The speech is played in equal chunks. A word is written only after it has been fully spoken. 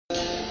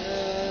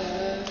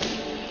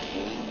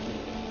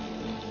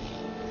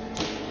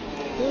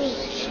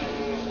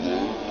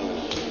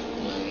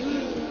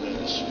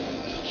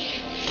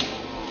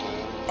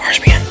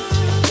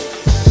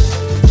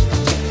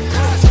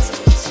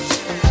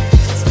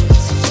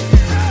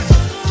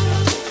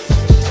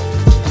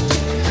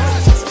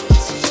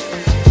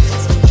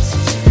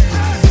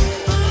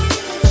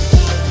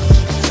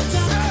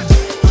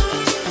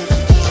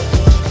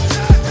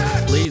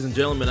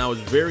was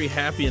very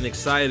happy and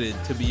excited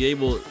to be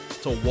able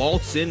to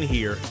waltz in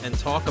here and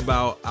talk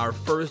about our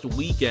first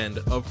weekend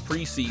of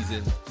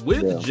preseason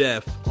with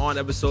Jeff on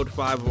episode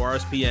 5 of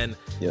RSPN.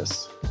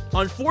 Yes.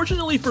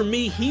 Unfortunately for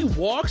me, he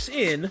walks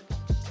in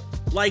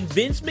like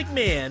Vince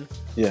McMahon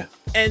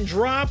and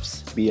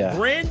drops B.I.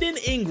 Brandon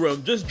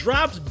Ingram, just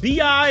drops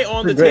B.I.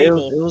 on the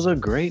table. It was a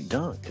great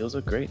dunk.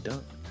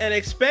 And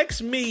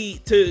expects me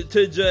to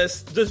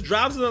just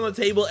drops it on the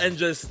table and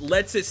just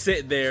lets it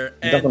sit there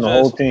and just on the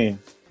whole team.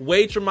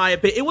 Wait for my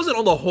opinion. It wasn't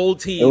on the whole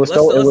team. Let's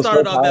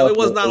start it off that. It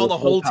was not on the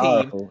whole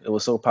team. It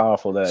was so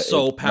powerful that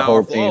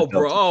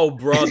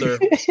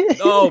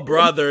Oh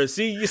brother.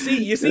 See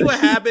what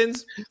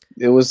happens?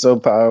 It was so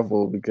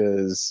powerful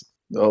because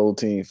the whole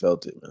team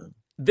felt it, man.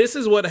 This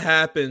is what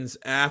happens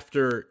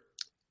after.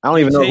 I don't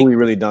even know who he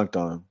really dunked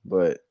on,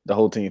 but the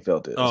whole team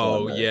felt it.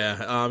 Oh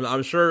yeah,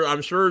 I'm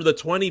sure the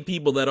 20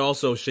 people that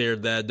also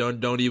shared that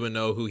don't even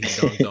know who he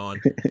dunked on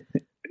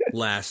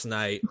last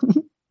night.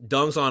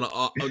 Dunks on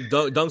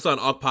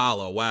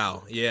Okpala.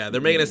 Wow, yeah,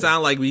 they're making it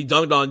sound like we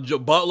dunked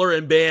on Butler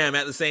and Bam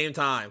at the same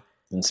time.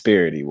 In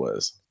spirit, he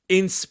was.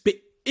 In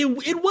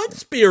what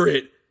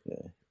spirit?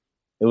 Yeah,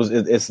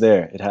 it's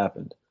there. It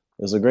happened.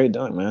 It was a great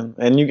dunk, man,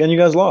 and you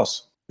guys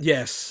lost.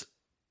 Yes.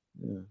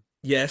 Yeah.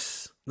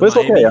 Yes. But it's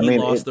okay. I mean,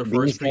 lost their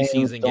first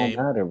preseason game.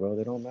 Don't matter, bro.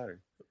 They don't matter.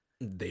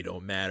 They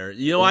don't matter.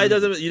 You know why it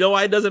doesn't? You know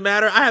why it doesn't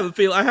matter? I have a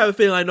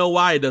feeling I know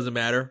why it doesn't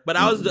matter. But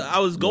I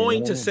was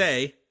going to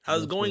say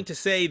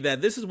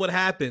that this is what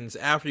happens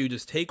after you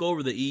just take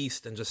over the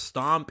East and just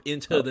stomp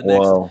into the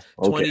next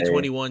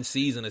 2021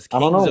 season as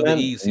kings of the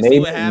East. You see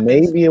what happens?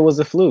 Maybe it was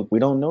a fluke. We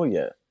don't know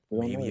yet.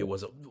 Maybe it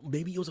was a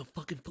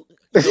fucking fluke.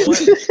 You know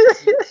what?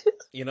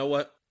 You know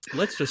what?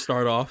 Let's just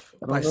start off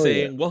by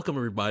saying welcome,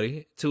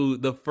 everybody, to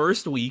the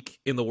first week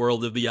in the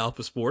world of the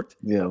Alpha Sport.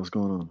 Yeah, what's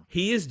going on?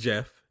 He is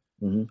Jeff.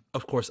 Mm-hmm.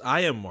 Of course,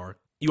 I am Mark.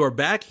 You are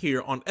back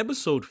here on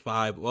episode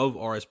 5 of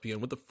RSPN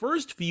with the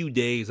first few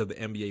days of the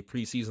NBA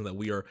preseason that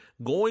we are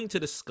going to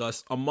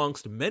discuss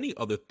amongst many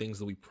other things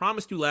that we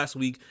promised you last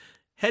week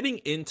heading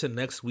into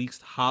next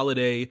week's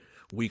holiday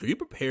week. Are you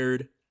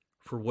prepared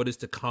for what is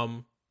to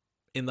come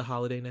in the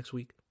holiday next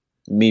week?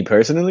 Me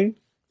personally?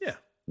 Yeah.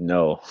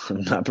 No,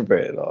 I'm not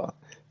prepared at all.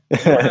 You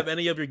don't have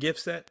any of your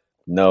gifts set?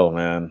 No,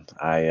 man.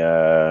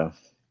 I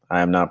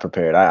am not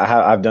prepared.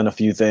 I've done a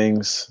few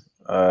things.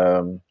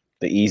 The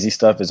easy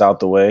stuff is out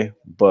the way,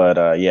 but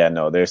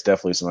there's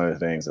definitely some other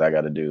things that I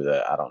got to do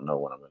that I don't know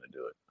when I'm going to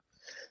do it.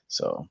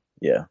 So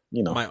yeah,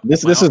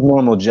 this is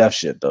normal Jeff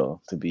shit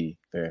though. To be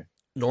fair,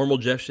 normal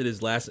Jeff shit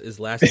is last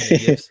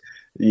minute gifts.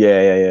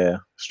 Yeah,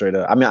 straight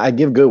up. I mean, I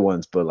give good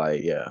ones, but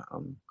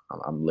I'm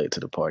late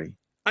to the party.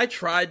 I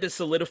tried to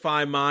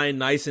solidify mine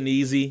nice and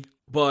easy,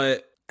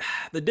 but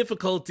the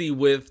difficulty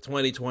with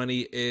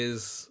 2020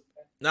 is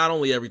not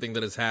only everything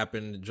that has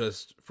happened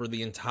just for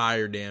the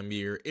entire damn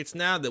year, it's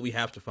now that we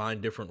have to find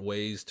different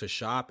ways to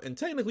shop. And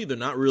technically, they're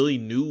not really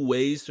new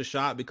ways to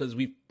shop because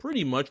we've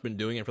pretty much been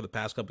doing it for the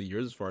past couple of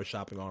years as far as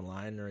shopping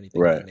online or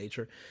anything of that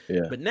nature.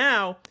 Yeah. But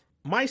now,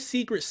 my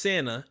Secret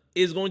Santa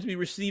is going to be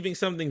receiving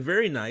something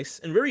very nice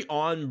and very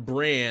on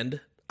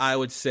brand, I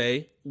would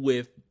say,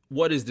 with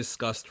what is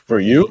discussed for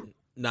you.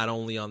 Not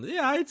only on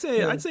I'd say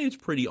it's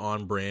pretty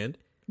on brand.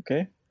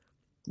 Okay.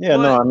 Yeah,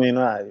 but, no, I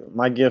mean,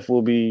 my gift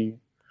will be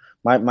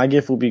my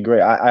gift will be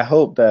great. I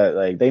hope that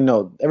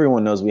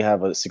everyone knows we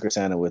have a Secret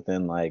Santa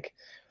within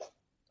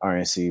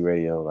RNC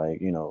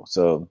radio,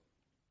 so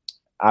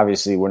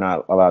obviously we're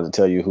not allowed to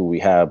tell you who we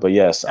have, but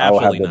yes,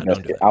 absolutely I will have the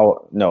best gift. I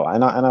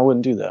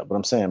wouldn't do that, but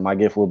I'm saying my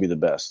gift will be the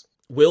best.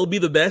 Will be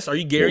the best? Are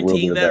you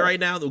guaranteeing that right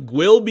now?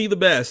 Will be the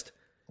best.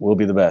 Will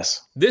be the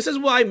best. This is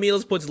why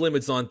Meals puts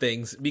limits on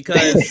things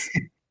because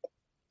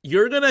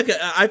you're gonna.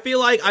 I feel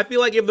like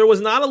if there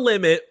was not a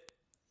limit,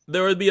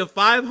 there would be a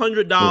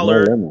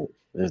 $500.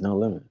 There's no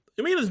limit.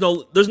 You mean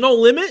there's no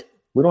limit?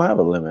 We don't have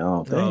a limit. I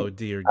don't think. Oh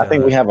dear God. I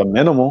think we have a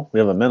minimal.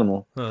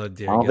 Oh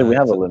dear God. I don't think we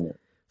have a limit.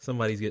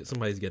 Somebody's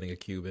getting a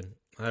Cuban.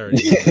 I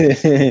already know.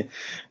 Yeah,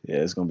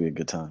 it's gonna be a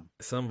good time.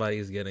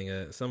 Somebody's getting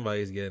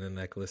a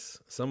necklace.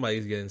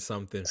 Somebody's getting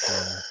something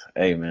from.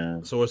 Hey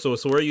man. So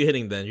where are you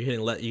hitting then? You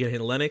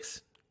hitting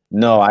Lennox?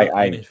 No,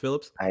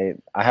 Phillips. I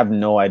have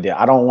no idea.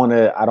 I don't want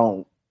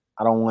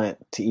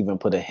to even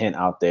put a hint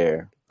out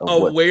there.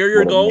 Where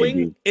you're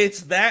going?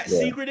 It's that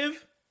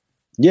secretive?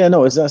 Yeah,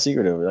 no, it's not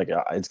secretive.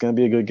 It's gonna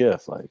be a good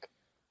gift. I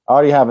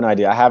already have an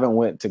idea. I haven't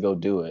went to go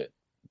do it.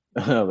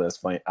 That's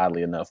funny,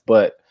 oddly enough,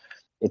 but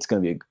it's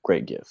gonna be a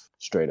great gift,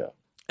 straight up.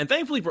 And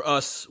thankfully for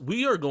us,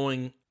 we are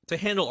going to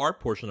handle our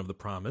portion of the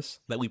promise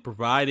that we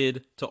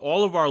provided to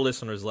all of our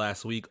listeners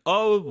last week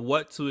of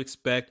what to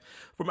expect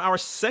from our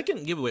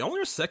second giveaway, only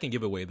our second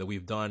giveaway that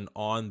we've done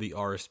on the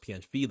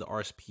RSPN feed, the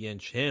RSPN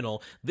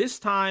channel. This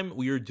time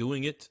we are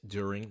doing it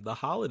during the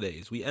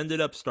holidays. We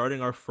ended up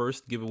starting our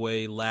first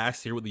giveaway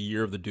last year with the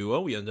Year of the Duo.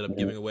 We ended up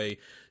giving away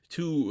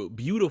 2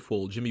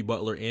 beautiful Jimmy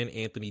Butler and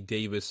Anthony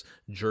Davis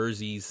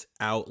jerseys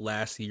out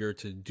last year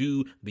to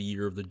do the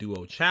Year of the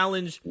Duo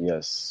challenge.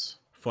 Yes.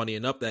 Funny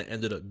enough, that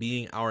ended up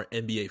being our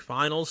NBA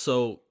Finals.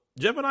 So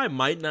Jeff and I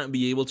might not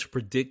be able to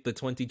predict the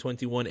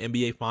 2021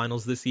 NBA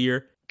Finals this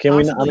year. Can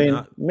we? Possibly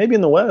not? Maybe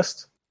in the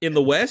West. In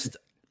the West,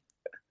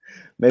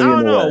 maybe I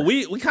don't in the know.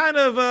 West. We kind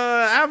of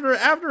after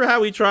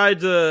how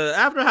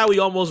we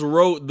almost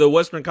wrote the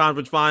Western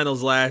Conference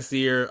Finals last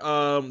year.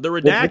 The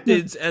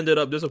Redacteds ended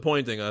up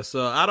disappointing us.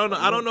 So I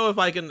don't know if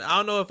I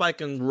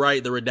can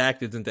write the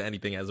Redacteds into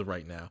anything as of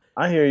right now.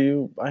 I hear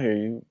you.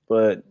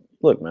 But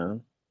look,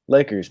 man,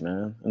 Lakers,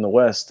 man, in the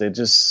West, they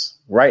just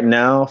right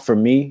now, for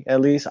me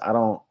at least,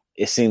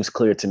 it seems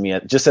clear to me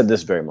just at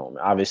this very moment.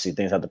 Obviously,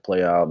 things have to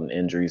play out and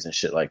injuries and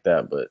shit like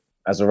that. But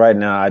as of right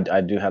now,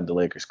 I do have the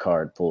Lakers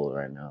card pulled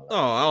right now. Oh,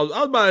 I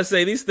was about to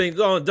say these things.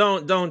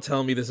 Don't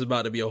tell me this is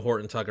about to be a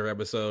Horton Tucker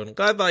episode.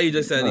 I thought you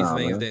just said these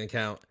things didn't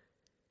count.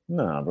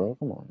 Nah, bro,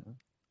 come on, man.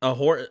 A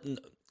Horton.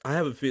 I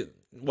have a feel.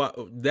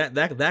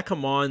 That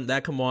come on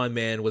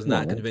man was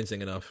not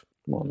convincing enough.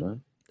 Come on,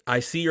 man.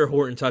 I see your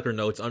Horton Tucker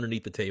notes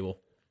underneath the table.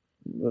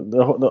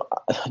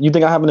 You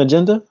think I have an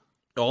agenda?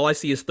 All I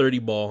see is 30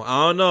 ball.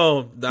 I don't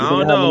know.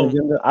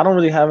 I don't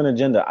really have an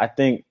agenda. I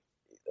think,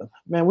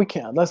 man, we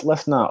can't.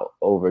 Let's not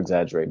over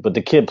exaggerate. But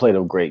the kid played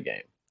a great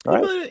game.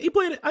 Right? He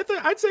played.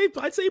 I'd say he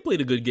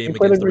played a good game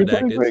against the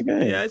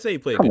Redacteds. Yeah, I'd say he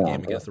played a good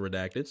game against the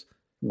Redacteds.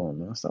 Come on,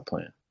 man, stop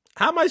playing.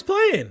 How am I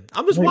playing?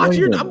 I'm just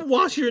watching. I'm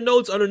watching your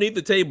notes underneath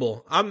the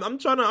table. I'm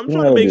trying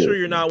to make sure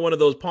you're not one of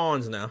those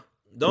pawns now.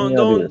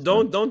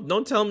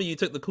 Don't tell me you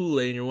took the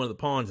Kool-Aid and you're one of the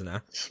pawns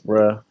now.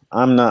 Bruh,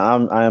 I am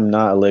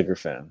not a Laker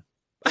fan.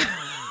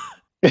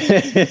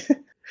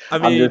 I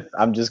mean,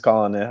 I'm just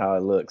calling it how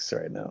it looks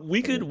right now.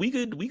 We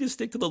could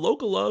stick to the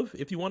local love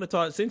if you want to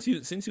talk. Since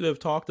you have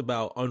talked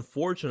about,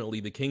 unfortunately,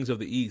 the Kings of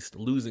the East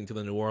losing to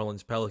the New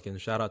Orleans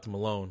Pelicans. Shout out to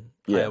Malone.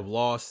 Yeah. I have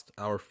lost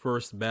our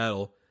first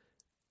battle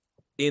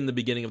in the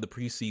beginning of the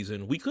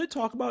preseason. We could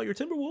talk about your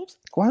Timberwolves.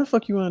 Why the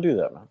fuck you want to do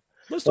that, man?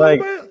 Let's talk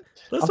about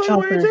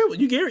your Timberwolves.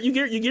 You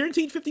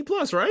guaranteed 50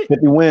 plus, right?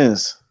 50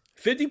 wins.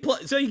 50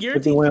 plus. So you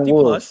guaranteed 50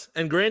 plus.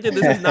 And granted,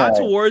 this is not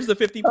towards the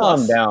 50 plus.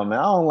 Calm down, man.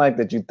 I don't like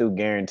that you threw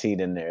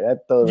guaranteed in there.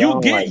 You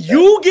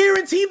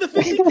guaranteed the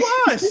 50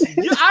 plus.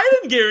 I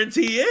didn't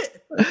guarantee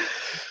it.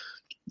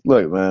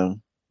 Look, man.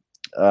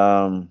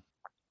 I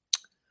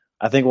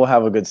think we'll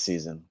have a good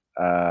season.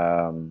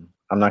 I'm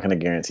not going to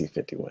guarantee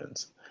 50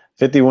 wins.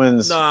 50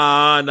 wins.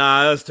 Nah,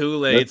 that's too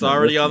late. It's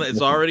already on the table.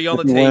 It's already on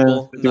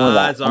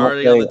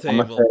the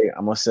table.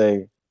 I'm gonna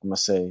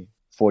say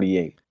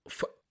 48.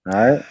 All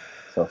right.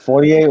 So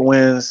 48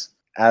 wins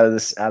out of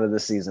the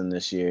season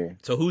this year.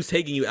 So who's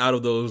taking you out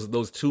of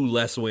those two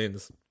less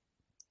wins?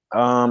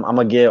 I'm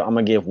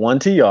gonna give one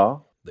to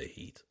y'all. The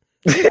Heat.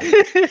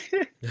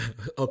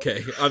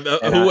 Okay.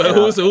 Who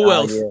else?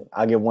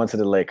 I'll give one to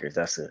the Lakers.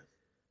 That's it.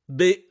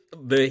 The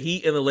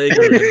Heat and the Lakers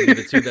are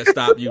the two that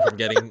stop you from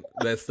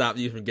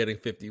getting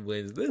 50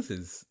 wins. This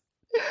is.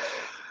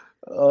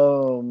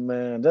 Oh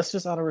man, that's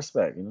just out of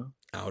respect, you know.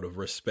 Out of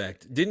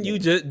respect.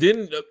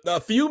 Didn't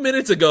a few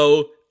minutes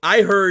ago?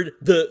 I heard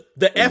the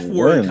F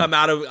word come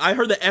out of. I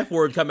heard the F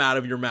word come out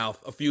of your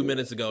mouth a few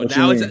minutes ago.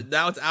 Now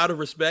it's out of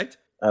respect.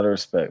 Out of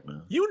respect,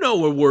 man. You know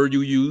what word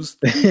you used.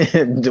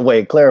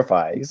 Wait,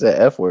 clarify. You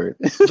said F word.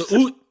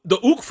 the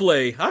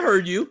ookflay. I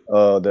heard you.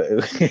 Oh,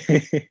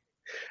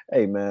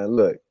 hey man,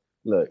 look,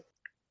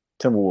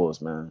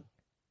 Timberwolves, man,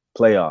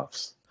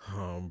 playoffs.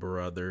 Oh,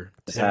 brother,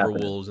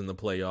 Timberwolves in the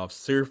playoffs.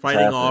 So you're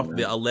fighting off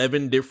the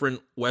 11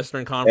 different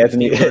Western Conference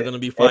teams that are going to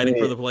be fighting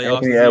for the playoffs.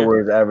 Anthony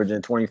Edwards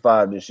averaging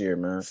 25 this year,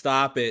 man.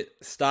 Stop it!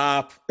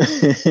 Stop!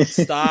 This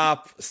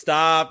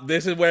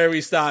is where we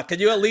stop. Can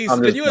you at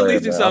least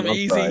do something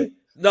easy? Sorry.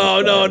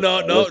 No.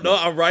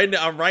 I'm writing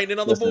it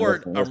on the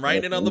board. I'm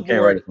writing it on the board.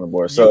 Write it on the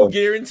board. So you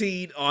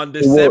guaranteed on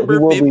December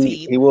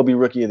 15th. He will be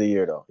rookie of the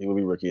year, though.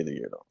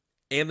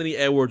 Anthony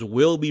Edwards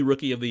will be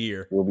rookie of the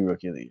year. Will be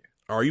rookie of the year.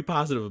 Are you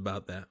positive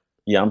about that?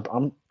 Yeah, I'm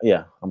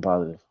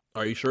positive.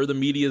 Are you sure the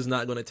media is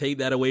not going to take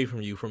that away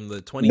from you from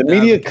the 20,000 The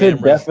media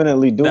could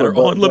definitely do that it. Are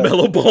on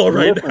LaMelo Ball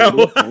right now.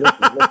 Listen.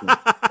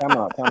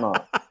 Time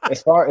out.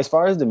 As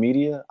far as the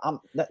media,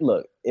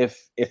 look,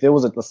 if it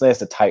was let's say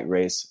it's a tight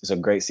race, it's a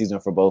great season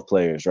for both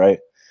players, right?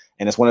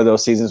 And it's one of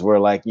those seasons where,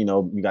 like, you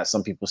know, you got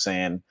some people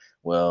saying,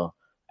 well,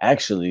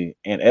 actually,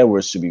 Ant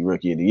Edwards should be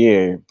rookie of the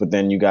year, but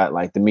then you got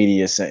like the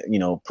media saying, you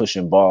know,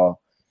 pushing Ball,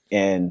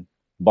 and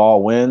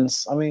Ball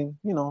wins. I mean,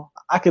 you know,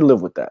 I could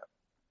live with that.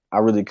 I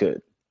really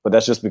could. But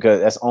that's just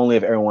because that's only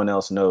if everyone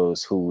else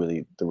knows who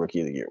really the rookie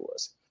of the year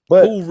was.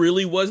 But who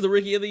really was the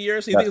rookie of the year?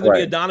 So you think it's gonna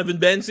be a Donovan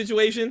Ben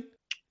situation?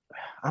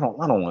 I don't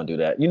want to do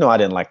that. You know, I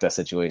didn't like that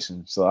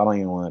situation, so I don't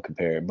even want to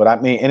compare it. But I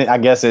mean, and I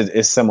guess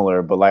it's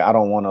similar, but like I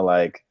don't want to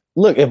like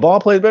look. If Ball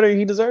plays better,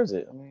 he deserves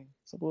it. I mean,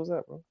 simple as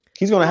that, bro.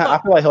 He's gonna have.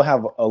 I feel like he'll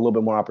have a little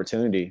bit more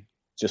opportunity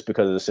just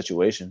because of the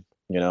situation.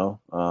 You know,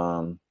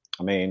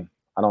 I mean,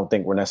 I don't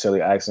think we're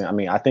necessarily asking. I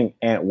mean, I think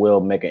Ant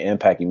will make an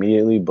impact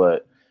immediately,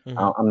 but I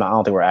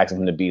don't think we're asking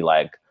him to be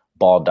like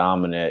Ball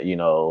dominant. You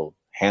know,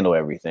 handle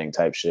everything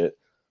type shit.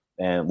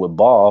 And with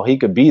Ball, he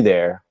could be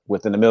there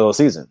within the middle of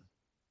the season.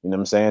 You know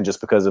what I'm saying?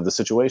 Just because of the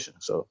situation.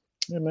 So,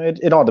 yeah, man,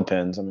 it all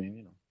depends. I mean,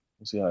 you know,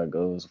 we'll see how it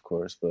goes, of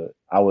course. But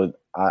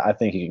I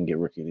think he can get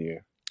rookie of the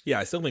year. Yeah,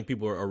 I still think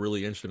people are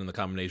really interested in the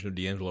combination of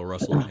D'Angelo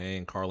Russell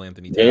and Karl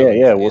Anthony Yeah, Towns.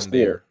 yeah, we'll in see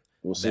there. it.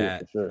 We'll see it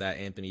for sure. That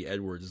Anthony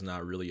Edwards is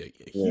not really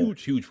a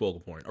huge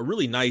focal point. A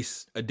really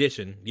nice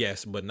addition,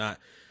 yes, but not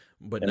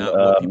what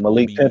people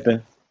Malik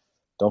Pippen.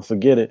 Don't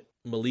forget it.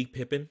 Malik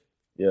Pippen.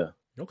 Yeah.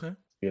 Okay.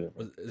 Get it.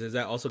 Is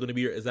that also going to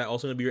be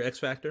your X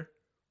factor?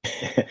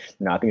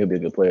 No, I think he'll be a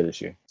good player this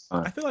year.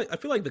 I feel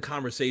like the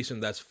conversation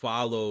that's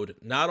followed,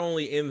 not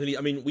only Anthony.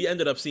 I mean, we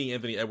ended up seeing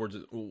Anthony Edwards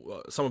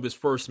some of his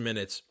first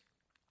minutes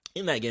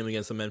in that game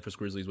against the Memphis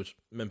Grizzlies, which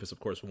Memphis, of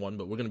course, won.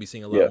 But we're going to be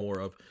seeing a lot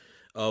more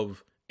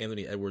of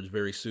Anthony Edwards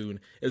very soon.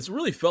 It's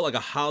really felt like a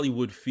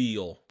Hollywood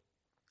feel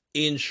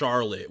in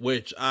Charlotte,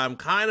 which I'm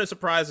kind of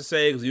surprised to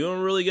say because you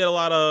don't really get a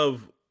lot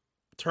of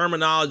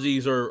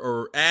terminologies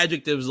or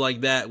adjectives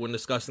like that when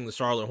discussing the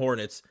Charlotte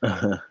Hornets.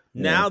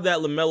 Now that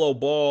LaMelo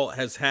Ball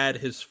has had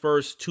his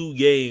first 2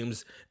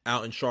 games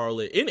out in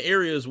Charlotte in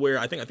areas where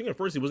I think at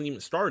first he wasn't even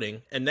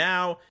starting, and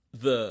now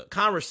the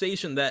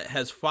conversation that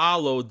has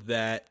followed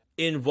that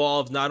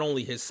involves not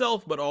only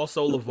himself but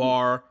also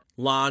LeVar,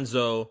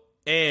 Lonzo,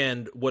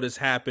 and what has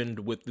happened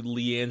with the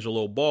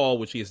LiAngelo Ball,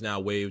 which he has now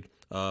waived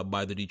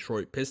by the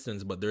Detroit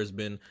Pistons. But there's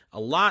been a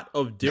lot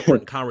of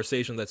different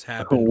conversation that's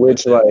happened.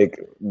 Which, like,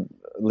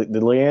 the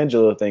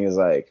LiAngelo thing is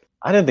like,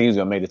 I didn't think he was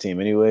gonna make the team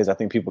anyways. I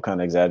think people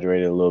kind of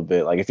exaggerated a little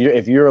bit. Like,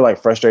 if you're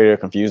like frustrated or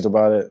confused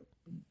about it,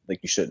 like,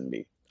 you shouldn't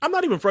be. I'm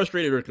not even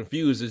frustrated or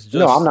confused. It's just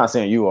no. I'm not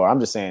saying you are.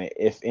 I'm just saying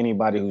if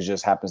anybody who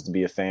just happens to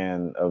be a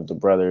fan of the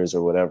brothers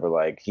or whatever,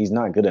 like, he's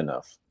not good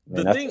enough.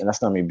 And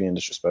that's not me being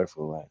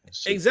disrespectful. Like,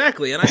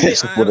 exactly. And I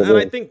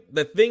think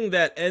the thing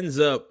that ends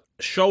up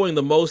showing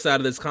the most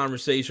out of this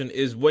conversation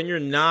is when you're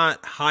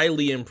not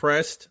highly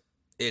impressed.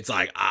 It's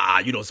like,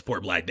 you don't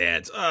support black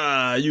dads.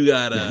 You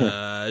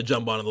gotta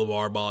jump on the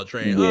LeVar Ball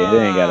train. Yeah,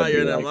 they ain't gotta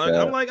be like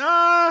that. I'm like,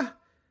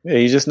 Yeah,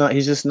 he's just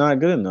not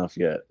good enough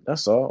yet.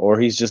 That's all. Or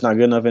he's just not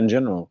good enough in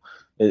general.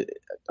 I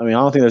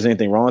don't think there's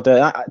anything wrong with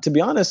that. To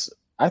be honest,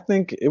 I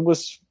think it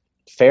was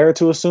fair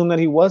to assume that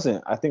he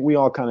wasn't. I think we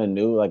all kind of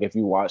knew. Like, if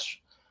you watch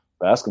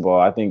basketball,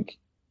 I think,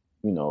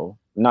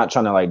 not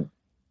trying to like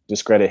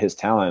discredit his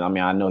talent. I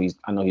mean, I know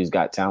he's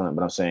got talent,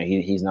 but I'm saying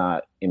he's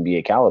not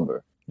NBA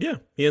caliber. Yeah,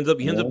 he ends up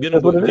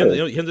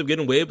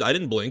getting waived. I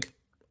didn't blink.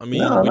 I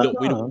mean,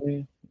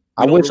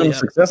 I wish him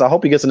success. I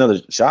hope he gets another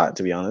shot,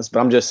 to be honest. But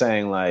I'm just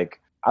saying,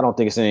 like, I don't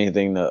think it's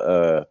anything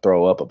to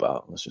throw up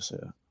about. Let's just say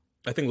that.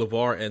 I think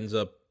LeVar ends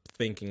up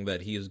thinking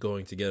that he is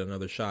going to get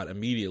another shot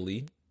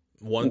immediately.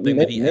 One thing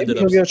that he ended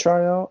up get a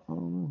tryout.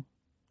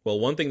 Well,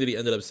 one thing that he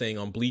ended up saying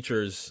on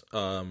Bleachers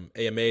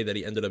AMA that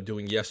he ended up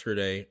doing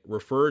yesterday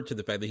referred to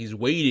the fact that he's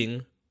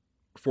waiting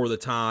for the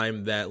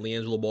time that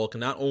LiAngelo Ball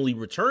can not only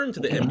return to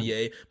the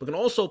NBA, but can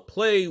also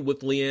play with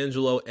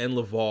LiAngelo and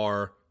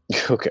LeVar.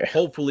 Okay.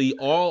 Hopefully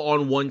all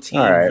on one team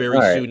very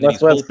soon. And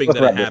he's hoping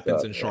that it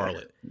happens in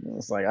Charlotte.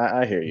 It's like,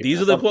 I hear you.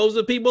 These are the quotes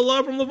that people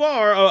love from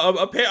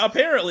LeVar,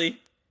 apparently.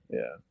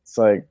 Yeah. It's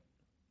like,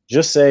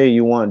 just say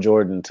you want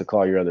Jordan to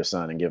call your other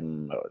son and give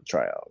him a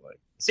tryout. Like,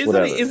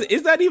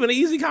 is that even an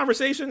easy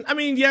conversation? I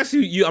mean, yes,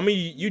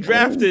 you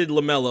drafted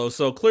LaMelo,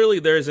 so clearly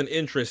there's an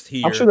interest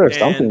here. I'm sure there's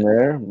something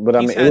there, but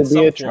I mean, it would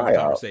be a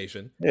tryout.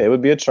 Yeah, it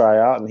would be a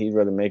tryout, and he'd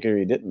rather make it or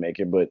he didn't make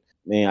it. But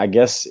I mean, I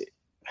guess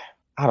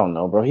I don't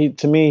know, bro.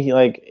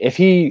 If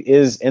he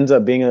ends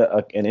up being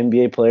an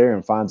NBA player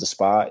and finds a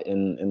spot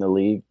in the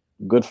league,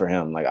 good for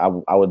him. Like,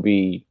 I would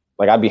be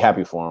like, I'd be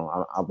happy for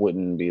him. I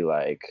wouldn't be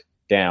like,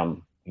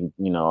 damn,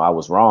 I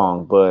was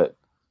wrong. But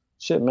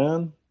shit,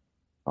 man.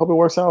 I hope it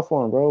works out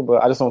for him, bro.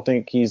 But I just don't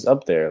think he's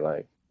up there.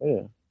 Like,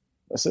 yeah,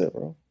 that's it,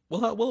 bro.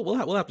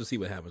 We'll have to see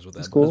what happens with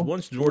that. Cool. Because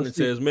once Jordan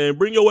says, "Man,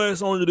 bring your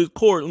ass onto this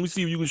court. Let me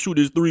see if you can shoot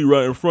this 3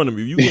 right in front of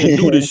me. If you can't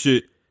do this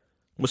shit,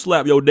 I'm gonna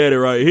slap your daddy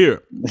right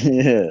here."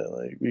 Yeah,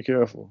 like, be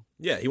careful.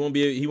 Yeah, he won't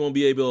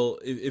be able.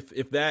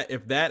 If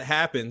that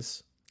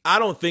happens, I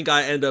don't think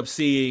I end up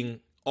seeing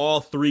all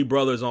 3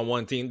 brothers on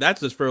one team. That's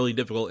just fairly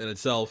difficult in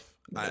itself.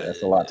 Yeah,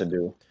 that's a lot to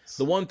do.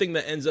 The one thing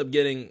that ends up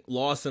getting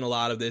lost in a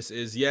lot of this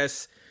is,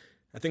 yes,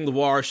 I think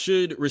LeVar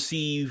should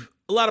receive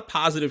a lot of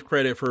positive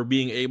credit for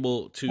being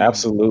able to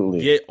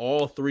get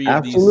all 3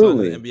 of these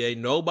sons in the NBA.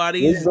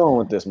 Nobody's going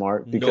with this,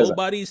 Mark.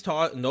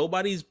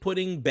 Nobody's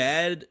putting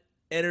bad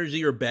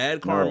energy or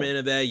bad karma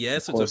into that.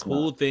 Yes, it's a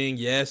cool thing.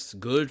 Yes,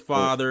 good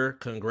father.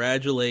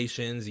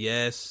 Congratulations.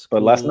 Yes.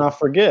 But let's not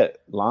forget,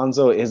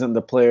 Lonzo isn't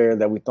the player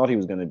that we thought he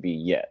was going to be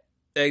yet.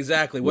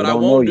 Exactly. What I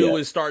won't do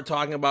is start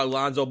talking about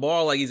Lonzo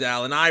Ball like he's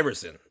Allen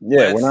Iverson.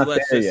 Yeah,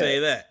 let's just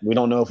say that. We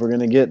don't know if we're going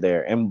to get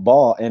there. And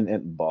Ball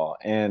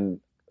and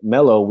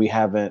Melo, we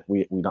haven't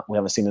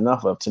seen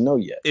enough of to know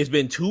yet. It's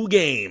been 2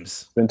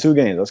 games. That's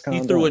kind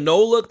of. He threw a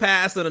no-look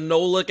pass and a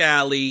no-look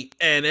alley,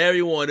 and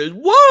everyone is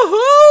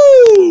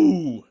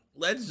woohoo!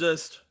 Let's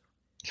just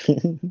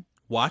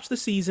watch the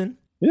season.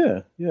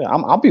 Yeah.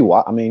 I'll be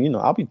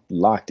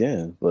locked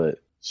in, but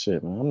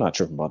shit, man, I'm not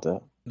tripping about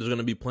that. There's going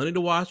to be plenty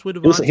to watch with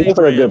Devontae He looks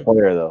like a good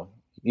player, though.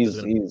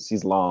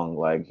 He's long.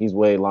 Like, he's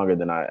way longer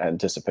than I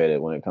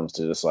anticipated when it comes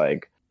to just,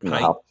 like,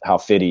 how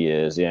fit he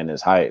is. Yeah, and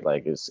his height.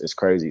 Like, it's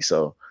crazy.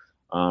 So,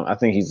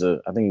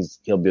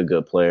 He'll be a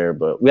good player,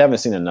 but we haven't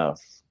seen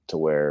enough to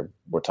where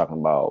we're talking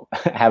about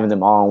having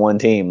them all on one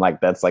team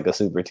like that's like a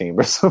super team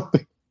or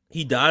something.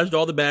 He dodged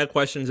all the bad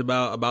questions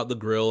about the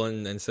grill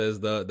and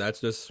says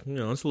that's just,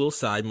 it's a little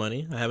side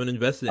money. I haven't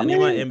invested any of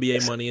my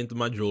NBA money into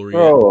my jewelry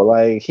bro, yet.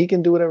 Like he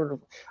can do whatever.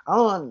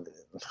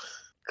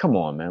 Come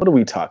on, man. What are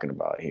we talking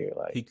about here?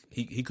 Like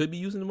he could be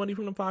using the money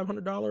from the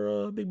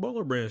 $500 Big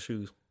Baller Brand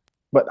shoes.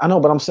 But I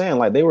know, but I'm saying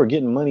like they were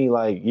getting money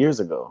like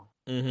years ago.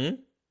 Mm-hmm.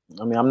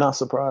 I mean, I'm not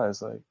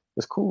surprised. Like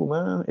it's cool,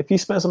 man. If he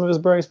spent some of his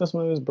bread, he spent some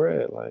of his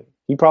bread. Like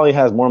he probably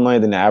has more money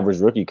than the average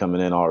rookie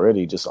coming in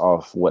already, just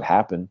off what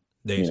happened.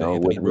 I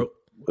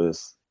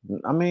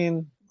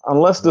mean,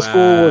 unless the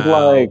school was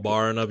like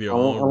barring up your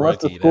own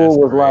unless rookie, the school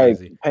was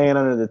crazy. Like paying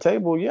under the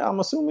table, yeah, I'm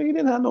assuming he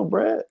didn't have no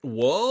bread.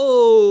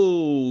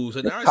 Whoa!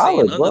 So now I'm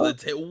saying under the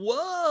table.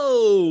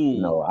 Whoa!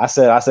 No, I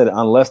said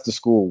unless the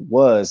school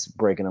was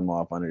breaking him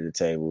off under the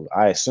table,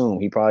 I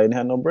assume he probably didn't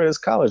have no bread. It's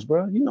college,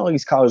 bro. You know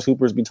these college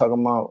hoopers be talking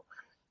about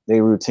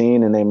their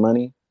routine and their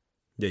money.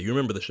 Yeah, you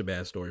remember the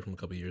Shabazz story from a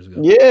couple of years ago.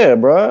 Yeah,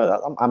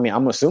 bro. I mean,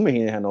 I'm assuming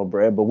he didn't have no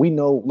bread, but we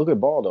know, look at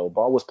Ball, though.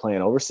 Ball was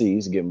playing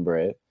overseas, getting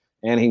bread,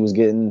 and he was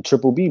getting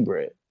Triple B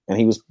bread.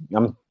 And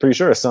I'm pretty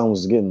sure his son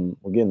was getting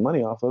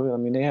money off of it. I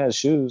mean, they had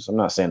shoes. I'm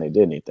not saying they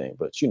did anything,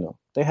 but,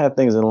 they had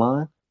things in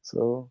line.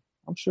 So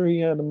I'm sure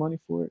he had the money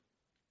for it.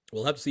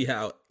 We'll have to see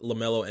how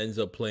LaMelo ends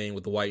up playing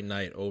with the White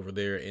Knight over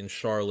there in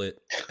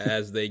Charlotte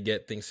as they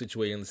get things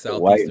situated in the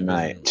Southeast White Division.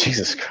 Knight.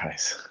 Jesus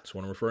Christ. That's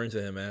what I'm referring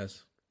to him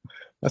as.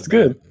 That's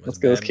good. Let's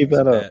go. Let's keep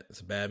that up.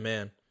 It's a bad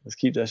man. Let's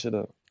keep that shit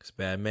up. It's a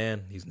bad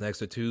man. He's next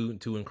to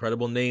two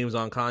incredible names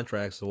on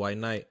contracts, the White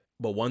Knight.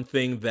 But one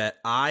thing that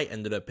I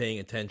ended up paying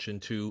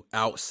attention to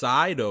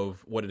outside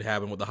of what had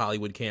happened with the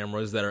Hollywood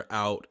cameras that are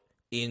out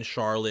in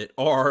Charlotte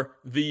are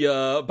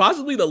the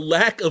possibly the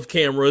lack of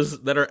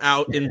cameras that are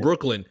out in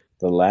Brooklyn.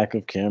 The lack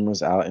of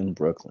cameras out in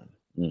Brooklyn.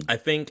 I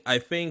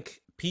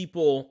think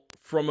people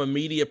from a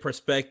media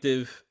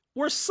perspective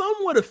were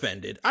somewhat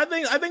offended. I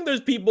think there's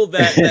people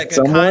that can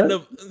kind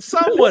of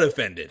somewhat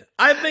offended.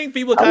 I think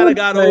people kind of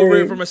got over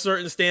it from a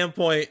certain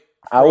standpoint.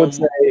 I would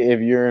say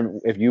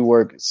if you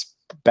work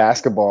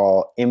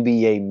basketball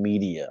NBA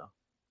media,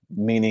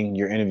 meaning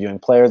you're interviewing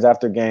players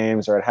after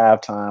games or at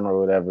halftime or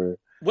whatever,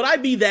 would I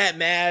be that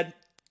mad?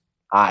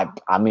 I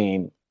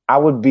mean, I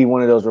would be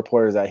one of those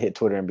reporters that hit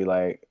Twitter and be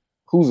like,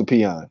 "Who's a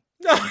peon?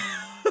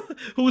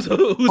 who's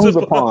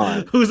a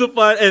pawn? Who's a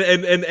pawn?"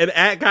 And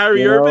at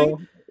Kyrie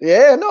Irving.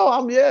 Yeah,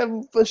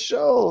 no, for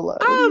sure.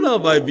 Like, I don't know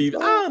if I'd be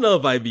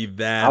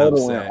that. I would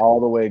have went all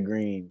the way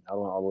green.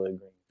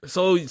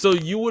 So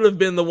you would have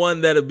been the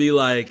one that'd be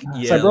like,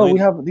 yeah, like, bro, we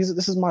have these.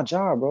 This is my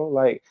job, bro.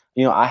 Like,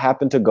 I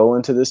happen to go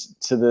into this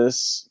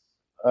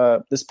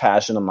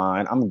passion of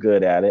mine. I'm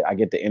good at it. I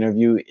get to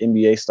interview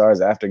NBA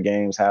stars after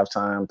games,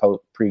 halftime,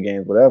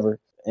 pre-games, whatever.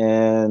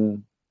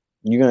 And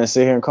you're gonna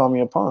sit here and call me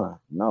a pawn?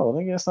 No, I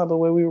think that's not the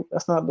way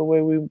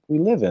we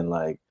live in.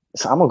 Like,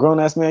 I'm a grown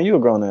ass man. You a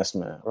grown ass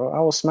man, bro. I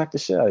will smack the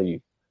shit out of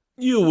you.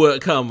 You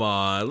would come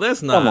on.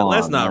 Let's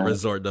not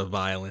resort to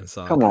violence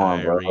on. Come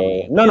on,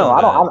 Kyrie. Bro. No,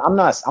 I don't. I'm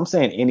not. I'm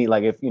saying any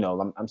like if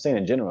I'm saying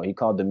in general. He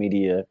called the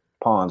media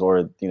pawns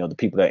or the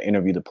people that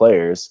interview the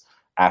players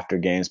after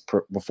games,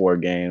 before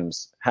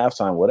games,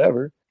 halftime,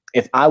 whatever.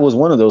 If I was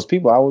one of those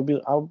people, I would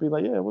be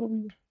like, yeah, what are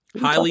we?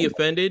 Highly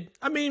offended.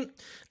 I mean,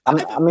 I'm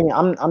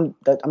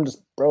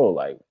just bro.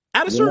 Like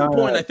at a certain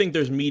point, I think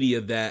there's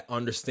media that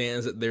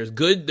understands that there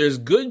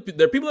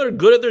are people that are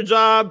good at their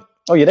job.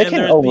 Oh yeah, they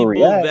can't overreact.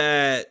 People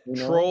that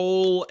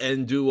troll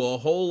and do a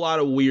whole lot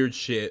of weird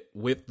shit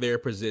with their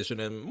position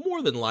and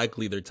more than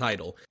likely their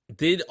title.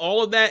 Did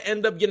all of that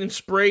end up getting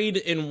sprayed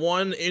in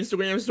one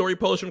Instagram story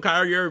post from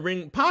Kyrie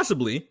Irving?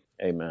 Possibly.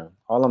 Hey man,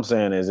 all I'm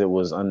saying is it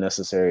was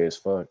unnecessary as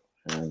fuck.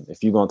 And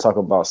if you're gonna talk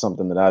about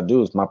something that I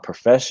do, it's my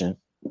profession.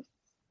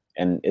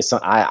 And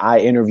I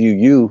interview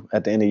you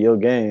at the end of your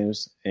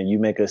games, and you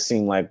make us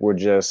seem like we're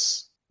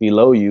just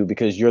below you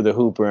because you're the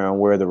hooper and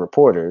we're the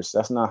reporters.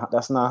 That's not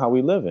how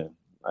we live in.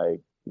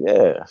 Like,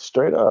 yeah,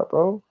 straight up,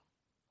 bro.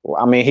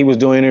 Well, I mean, he was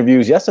doing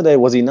interviews yesterday,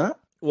 was he not?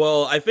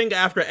 Well, I think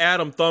after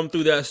Adam thumbed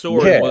through that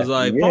story, it was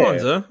like,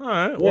 pawns, huh? All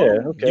right,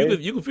 well, okay.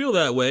 You can feel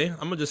that way. I'm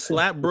gonna just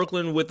slap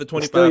Brooklyn with the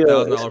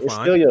 $25,000 fine. It's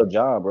still your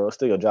job, bro. It's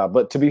still your job.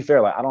 But to be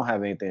fair, like, I don't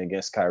have anything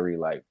against Kyrie.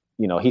 Like,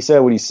 he said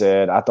what he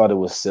said. I thought it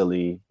was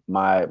silly.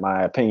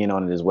 My opinion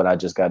on it is what I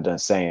just got done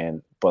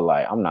saying. But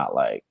like, I'm not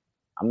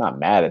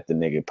mad at the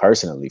nigga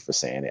personally for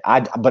saying it.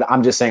 But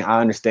I'm just saying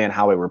I understand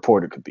how a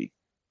reporter could be.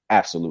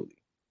 Absolutely.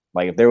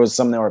 Like if there was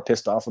something that were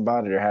pissed off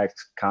about it or had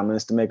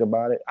comments to make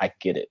about it, I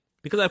get it.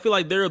 Because I feel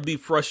like there will be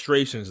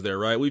frustrations there,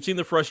 right? We've seen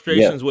the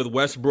frustrations with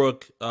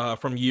Westbrook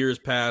from years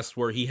past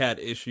where he had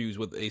issues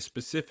with a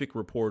specific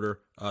reporter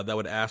that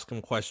would ask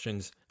him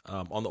questions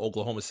on the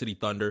Oklahoma City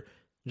Thunder.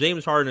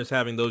 James Harden is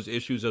having those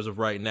issues as of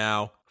right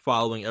now,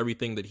 following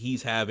everything that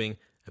he's having,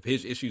 of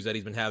his issues that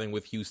he's been having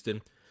with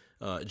Houston.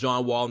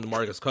 John Wall and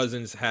DeMarcus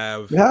Cousins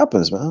have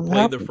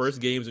played their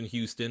first games in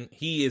Houston.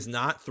 He is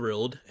not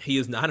thrilled. He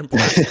is not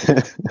impressed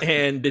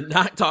and did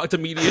not talk to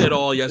media at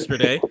all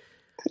yesterday.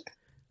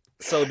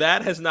 So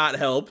that has not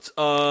helped.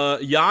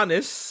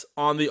 Giannis,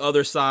 on the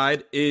other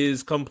side,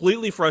 is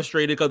completely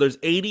frustrated because there's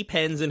 80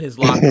 pens in his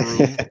locker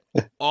room,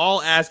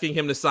 all asking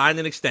him to sign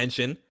an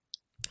extension.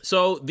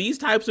 So these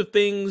types of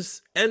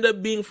things end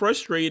up being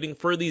frustrating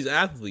for these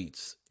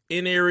athletes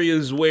in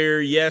areas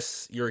where,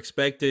 yes, you're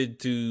expected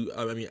to.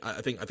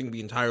 I think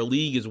the entire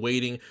league is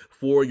waiting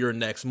for your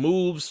next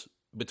moves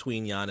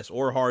between Giannis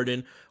or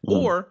Harden,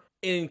 or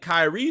in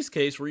Kyrie's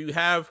case, where you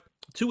have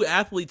two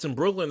athletes in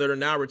Brooklyn that are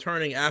now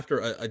returning after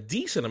a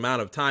decent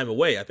amount of time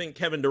away. I think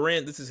Kevin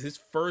Durant, this is his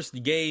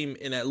first game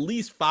in at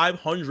least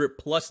 500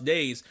 plus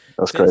days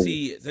since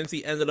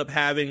he ended up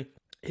having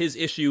his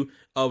issue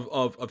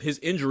of his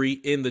injury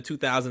in the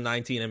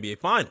 2019 NBA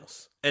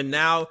Finals. And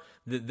now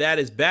that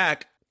is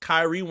back,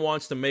 Kyrie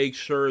wants to make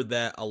sure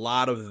that a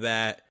lot of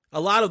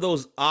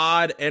those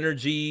odd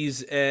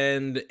energies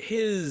and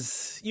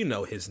his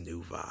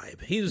new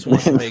vibe, he just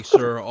wants to make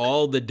sure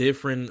all the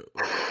different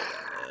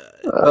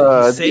he's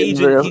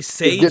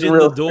saging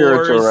the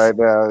doors right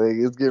now.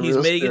 He's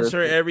making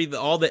sure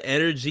all the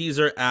energies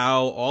are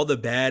out, all the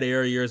bad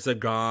areas are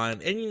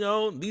gone.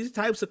 And these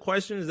types of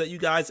questions that you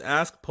guys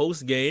ask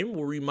post game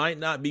where we might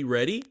not be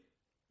ready,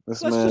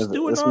 let's just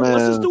do it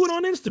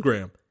on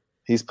Instagram.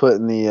 He's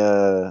putting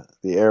the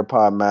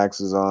AirPod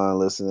Maxes on,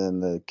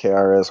 listening to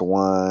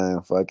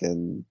KRS-One.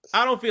 Fucking.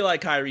 I don't feel like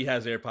Kyrie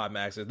has AirPod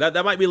Maxes. That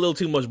might be a little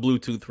too much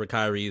Bluetooth for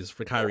Kyrie's.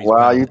 Wow,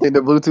 palette. You think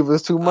the Bluetooth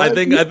is too much? I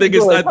think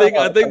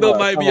those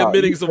might be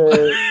emitting some.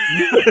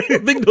 I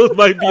think those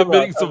might be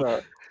emitting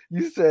some.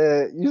 You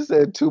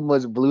said too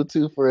much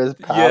Bluetooth for his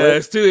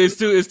palette. Yeah,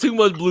 it's too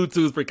much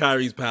Bluetooth for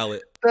Kyrie's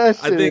palette. That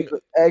shit is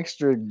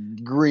extra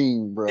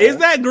green, bro. Is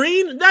that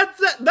green?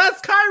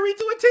 That's Kyrie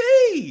to a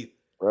T.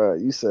 Bro,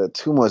 you said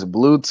too much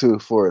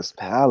Bluetooth for his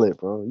palette,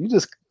 bro. You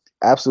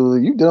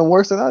done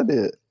worse than I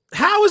did.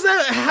 How is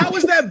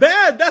that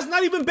bad? That's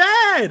not even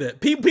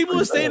bad. People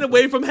are staying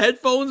away from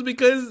headphones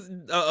because,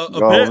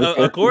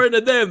 according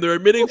to them, they're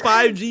emitting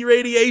 5G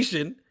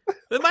radiation.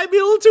 That might be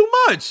a little too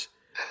much.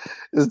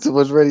 It's too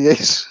much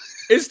radiation.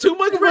 It's too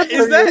much.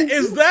 Is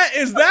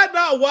that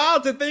not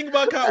wild to think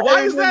about?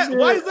 Why is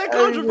that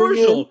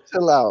controversial?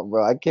 Chill out,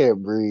 bro. I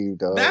can't breathe,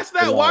 dog. That's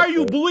that. Why are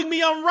you booing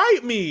me on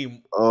right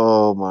meme?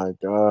 Oh my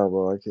god,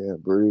 bro. I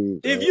can't breathe.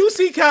 If you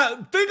see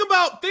think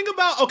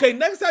about. Okay,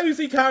 next time you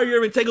see Kyrie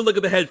Irving, take a look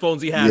at the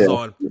headphones he has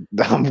on.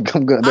 I'm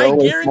gonna. I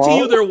guarantee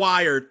you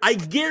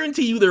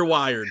they're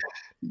wired.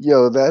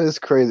 Yo, that is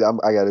crazy.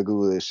 I gotta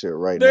Google this shit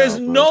right now. There's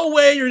no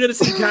way you're gonna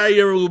see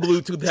Kyrie Irving with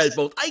Bluetooth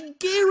headphones. I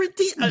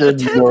guarantee a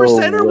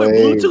 10%er with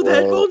Bluetooth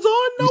headphones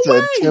on. No way.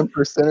 You said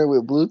 10%er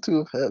with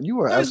Bluetooth. You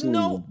are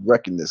absolutely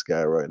wrecking this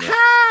guy right now.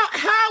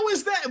 How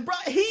is that, bro?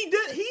 He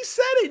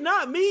said it,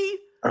 not me.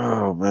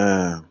 Oh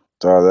man,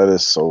 dog, that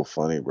is so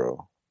funny,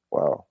 bro.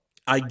 Wow.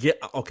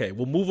 Okay.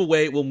 We'll move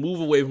away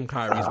from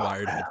Kyrie's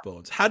wired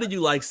headphones. How did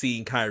you like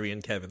seeing Kyrie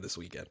and Kevin this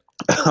weekend?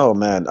 Oh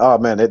man,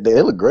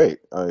 they look great.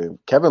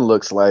 Kevin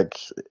looks like,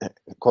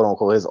 quote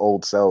unquote, his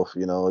old self.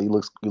 He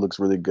looks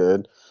really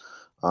good.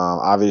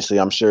 Obviously,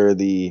 I'm sure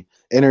the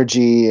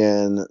energy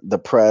and the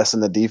press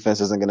and the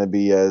defense isn't going to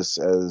be as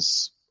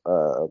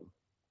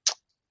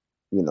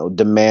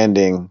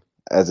demanding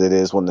as it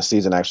is when the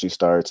season actually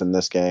starts in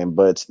this game.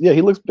 But yeah,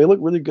 they look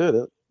really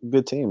good.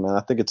 Good team, man.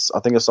 I think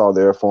it's all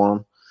there for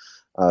him.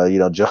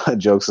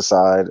 Jokes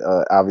aside,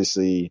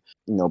 obviously,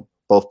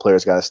 both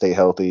players got to stay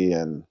healthy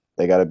and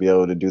they got to be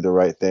able to do the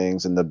right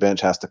things, and the bench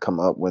has to come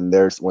up when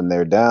they're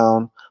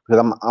down.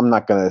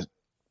 Because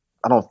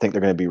I don't think they're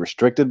going to be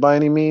restricted by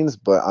any means,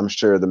 but I'm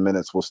sure the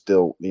minutes will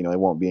still, it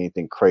won't be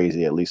anything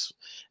crazy, at least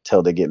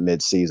till they get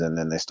mid-season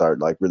and they start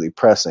like really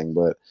pressing.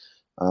 But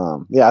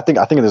I think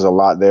there's a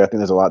lot there. I think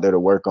there's a lot there to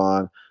work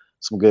on.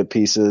 Some good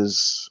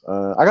pieces.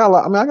 I got a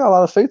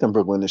lot of faith in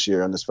Brooklyn this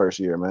year, in this first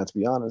year, man, to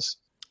be honest.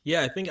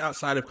 Yeah, I think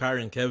outside of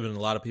Kyrie and Kevin, a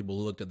lot of people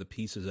looked at the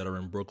pieces that are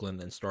in Brooklyn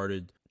and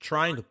started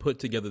trying to put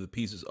together the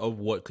pieces of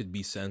what could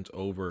be sent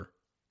over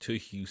to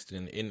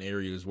Houston in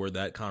areas where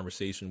that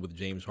conversation with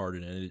James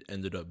Harden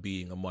ended up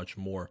being a much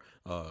more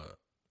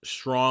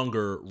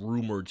stronger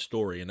rumored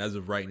story. And as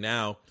of right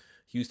now,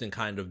 Houston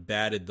kind of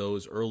batted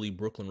those early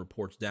Brooklyn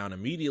reports down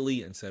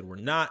immediately and said, we're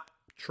not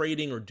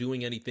trading or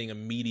doing anything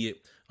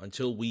immediate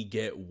until we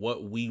get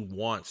what we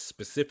want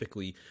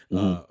specifically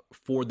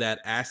for that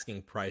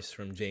asking price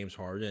from James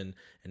Harden.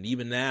 And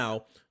even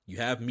now, you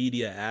have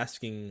media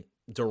asking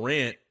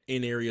Durant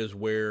in areas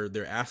where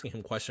they're asking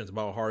him questions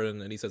about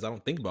Harden, and he says, I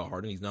don't think about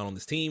Harden. He's not on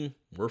this team.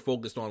 We're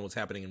focused on what's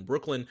happening in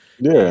Brooklyn.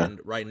 Yeah. And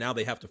right now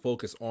they have to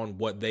focus on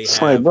what they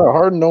have. Like, bro,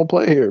 Harden don't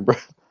play here, bro.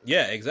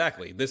 Yeah,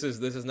 exactly. This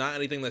is not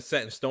anything that's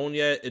set in stone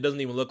yet. It doesn't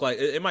even look like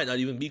it might not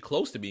even be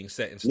close to being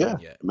set in stone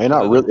yet.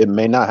 It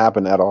may not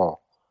happen at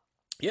all.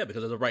 Yeah,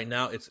 because as of right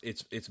now,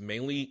 it's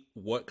mainly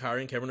what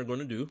Kyrie and Kevin are going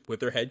to do with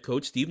their head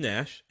coach Steve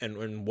Nash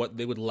and what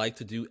they would like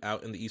to do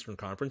out in the Eastern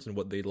Conference and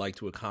what they'd like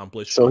to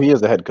accomplish. So he is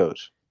the head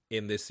coach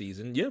in this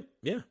season.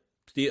 Yeah.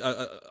 Steve,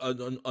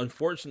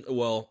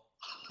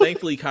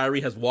 thankfully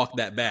Kyrie has walked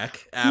that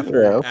back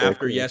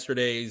after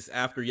yesterday's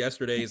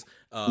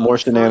more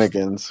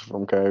shenanigans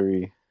from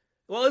Kyrie.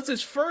 Well, it's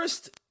his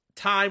first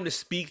time to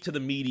speak to the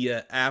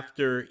media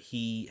after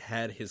he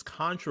had his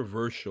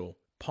controversial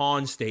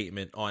pawn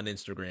statement on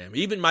Instagram.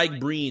 Even Mike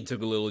Breen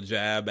took a little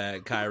jab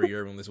at Kyrie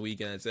Irving this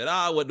weekend and said,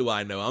 what do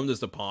I know? I'm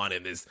just a pawn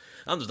in this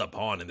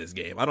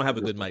game. I don't have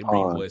a good Mike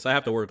Breen voice. I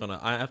have to work on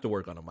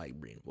a Mike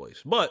Breen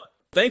voice. But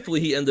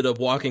thankfully he ended up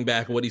walking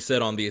back what he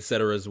said on the et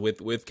ceteras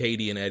with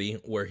Katie and Eddie,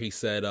 where he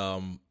said, I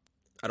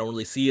don't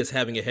really see us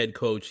having a head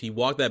coach. He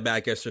walked that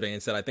back yesterday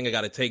and said, I think I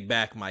got to take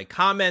back my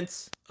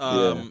comments.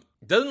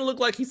 Doesn't look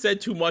like he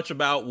said too much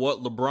about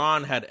what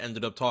LeBron had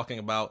ended up talking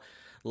about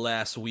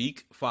last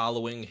week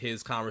following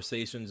his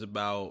conversations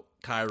about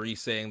Kyrie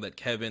saying that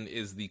Kevin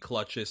is the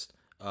clutchest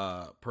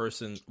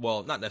person.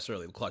 Well, not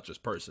necessarily the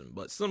clutchest person,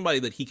 but somebody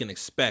that he can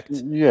expect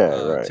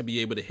to be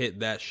able to hit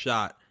that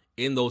shot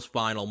in those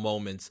final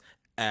moments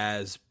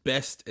as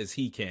best as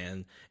he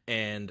can.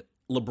 And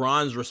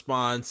LeBron's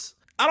response,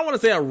 I don't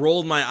want to say I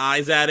rolled my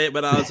eyes at it,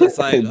 but I was just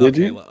like,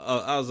 okay,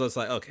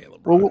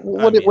 LeBron. Well,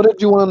 what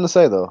did you want him to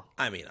say though?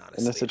 I mean, honestly,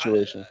 in this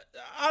situation,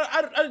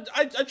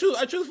 I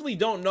truthfully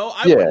don't know.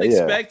 I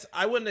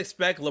wouldn't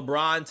expect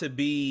LeBron to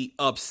be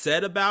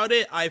upset about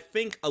it. I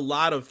think a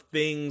lot of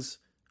things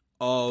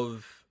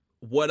of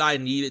what I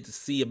needed to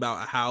see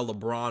about how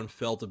LeBron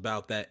felt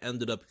about that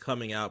ended up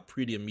coming out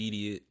pretty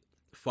immediate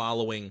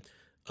following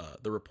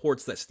the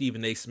reports that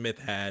Stephen A. Smith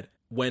had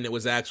when it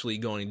was actually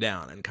going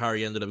down, and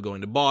Kyrie ended up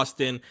going to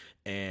Boston,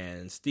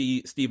 and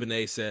Stephen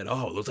A. said,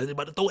 looks like they're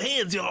about to throw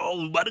hands,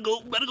 y'all. Better go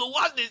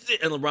watch this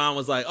shit. And LeBron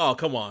was like, oh,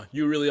 come on.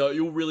 You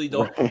really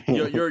don't,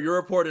 you're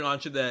reporting on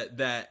shit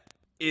that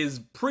is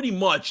pretty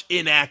much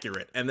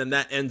inaccurate. And then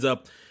that ends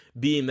up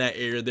being that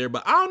area there.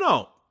 But I don't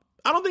know.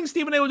 I don't think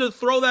Stephen A. would just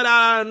throw that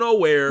out of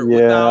nowhere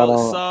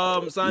without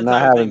some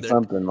not having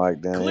something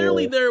like that.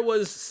 Clearly there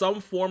was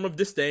some form of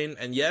disdain,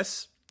 and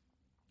yes,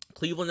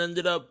 Cleveland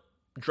ended up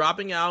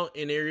dropping out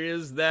in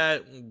areas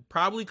that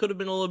probably could have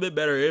been a little bit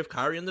better if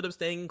Kyrie ended up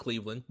staying in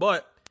Cleveland.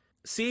 But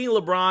seeing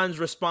LeBron's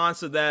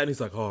response to that, and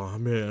he's like, oh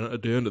man,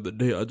 at the end of the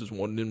day, I just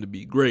wanted him to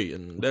be great,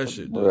 and that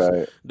shit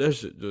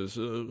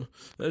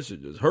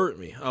just hurt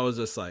me. I was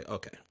just like,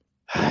 okay.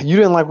 You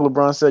didn't like what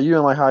LeBron said? You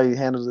didn't like how he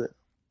handles it?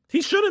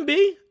 He shouldn't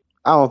be.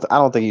 I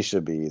don't think he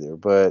should be either,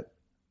 but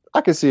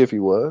I could see if he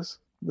was.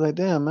 Like,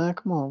 damn man,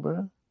 come on,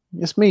 bro.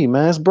 It's me,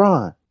 man. It's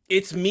Bron.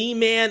 It's me,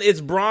 man.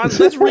 It's Bron.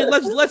 Let's read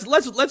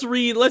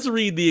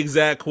the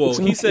exact quote.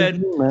 He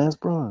said, man, it's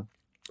Bron.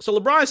 So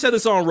LeBron said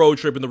this on Road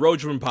Trip in the Road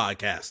Trip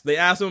podcast. They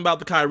asked him about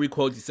the Kyrie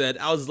quote. He said,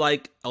 I was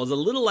a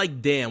little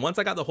like, damn. Once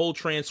I got the whole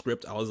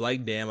transcript, I was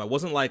like, damn. I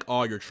wasn't like,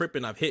 oh, you're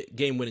tripping. I've hit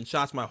game-winning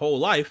shots my whole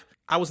life.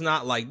 I was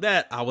not like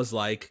that. I was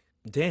like,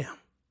 damn.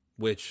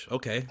 Which,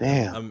 okay.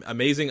 Damn.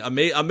 Amazing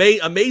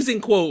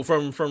quote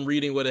from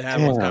reading what it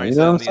had with Kyrie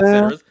said on the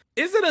Etc.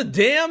 Is it a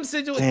damn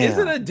situation? Is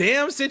it a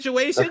damn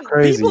situation? That's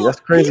crazy. That's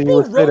crazy. You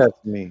would say that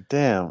to me.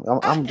 Damn.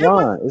 I'm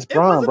Bron. It's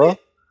Bron, bro.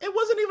 It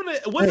wasn't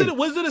even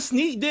was it a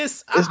sneak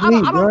diss? I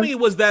don't think it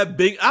was that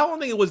big. I don't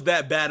think it was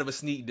that bad of a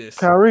sneak diss.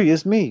 Kyrie,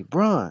 it's me,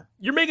 Bron.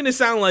 You're making it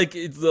sound like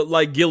it's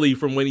like Gilly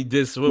from when he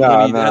dissed when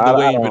he had the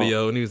Wayne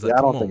video, and he was like,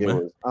 "Come on,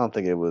 man." I don't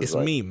think it was. It's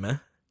me,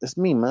 man. It's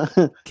me, man.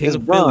 King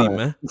of Philly,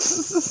 man.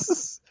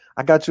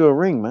 I got you a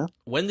ring, man.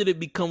 When did it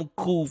become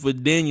cool for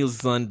Daniel's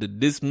son to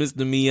diss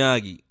Mr.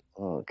 Miyagi?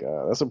 Oh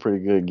God, that's a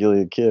pretty good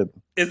Gilly kid.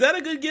 Is that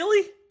a good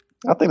Gilly?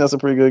 I think that's a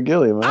pretty good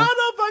Gilly, man. I don't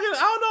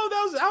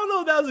know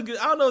if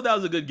that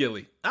was a good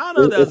Gilly. I'm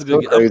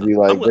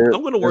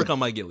going to work on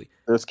my Gilly.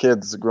 There's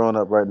kids growing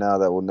up right now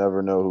that will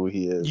never know who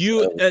he is.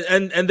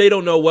 And they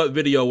don't know what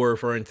video we're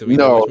referring to, which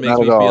makes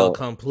me feel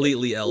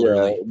completely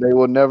elderly. Yeah, they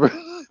will never.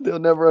 They'll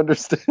never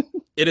understand.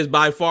 It is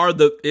by far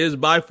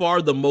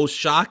the most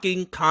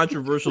shocking,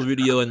 controversial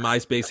video in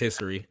MySpace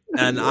history,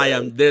 and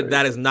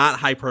that is not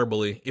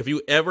hyperbole. If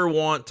you ever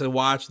want to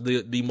watch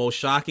the most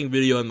shocking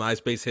video in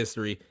MySpace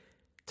history,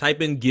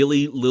 type in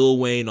Gilly Lil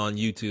Wayne on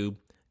YouTube,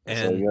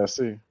 and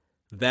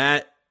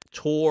that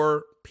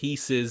tore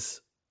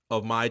pieces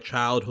of my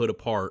childhood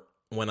apart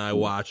when I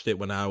watched it.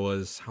 When I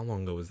was, how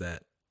long ago was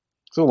that?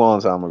 It's a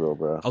long time ago,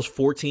 bro. I was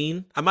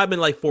 14. I might have been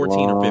like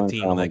 14 or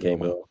 15 when that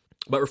came out.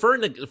 But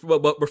referring to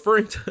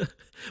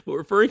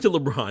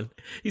LeBron,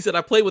 he said,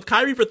 I played with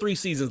Kyrie for 3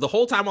 seasons. The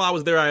whole time while I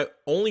was there, I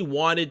only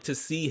wanted to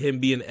see him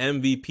be an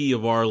MVP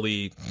of our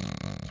league.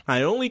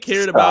 I only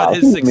cared about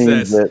his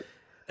success.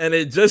 And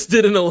it just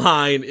didn't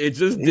align.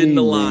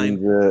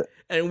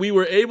 And we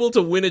were able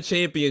to win a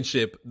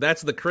championship.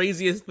 That's the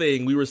craziest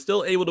thing. We were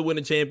still able to win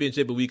a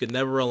championship, but we could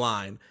never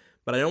align.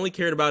 But I only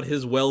cared about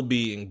his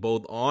well-being,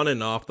 both on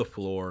and off the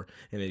floor,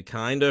 and it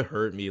kind of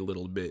hurt me a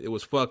little bit. It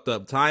was fucked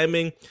up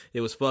timing.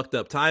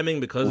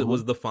 Because it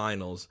was the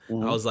finals. I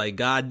was like,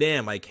 God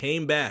damn, I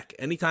came back.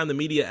 Anytime the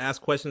media asked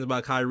questions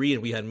about Kyrie,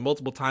 and we had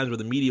multiple times where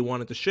the media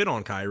wanted to shit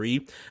on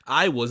Kyrie,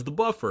 I was the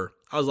buffer.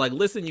 I was like,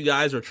 listen, you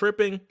guys are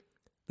tripping.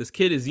 This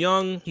kid is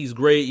young. He's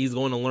great. He's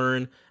going to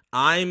learn.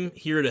 I'm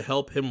here to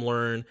help him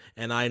learn,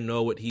 and I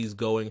know what he's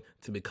going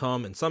to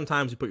become. And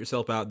sometimes you put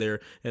yourself out there,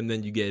 and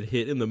then you get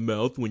hit in the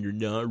mouth when you're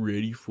not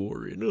ready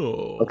for it.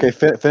 Oh. Okay,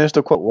 finish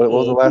the quote. What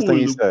was the last thing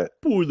you said?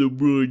 Poor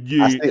LeBron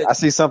James. I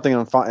see something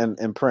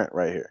in print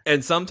right here.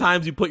 And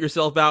sometimes you put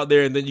yourself out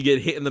there, and then you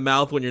get hit in the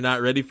mouth when you're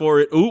not ready for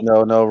it. Ooh.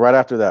 No, right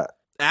after that.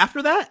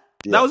 After that?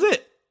 Yeah. That was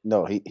it.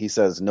 No, he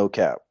says no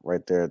cap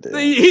right there.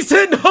 He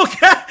said no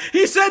cap.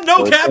 He said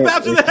no cap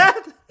after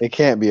that. It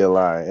can't be a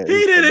lie. He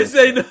didn't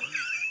say no.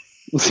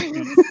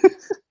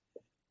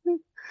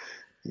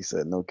 He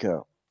said no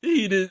cap.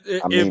 He did.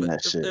 I mean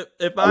that shit.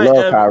 If I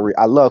love Kyrie.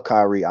 I love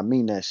Kyrie. I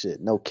mean that shit.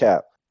 No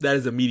cap. That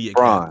is immediate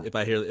cap. If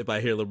I hear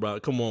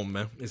LeBron, come on,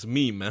 man. It's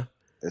me, man.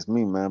 It's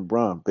me, man.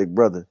 Bron, big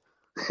brother.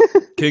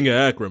 King of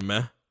Akron,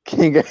 man.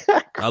 King of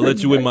Akron. I'll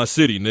let you in my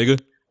city,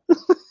 nigga.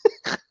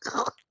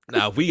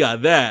 Now if we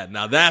got that,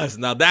 now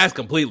that's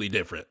completely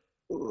different.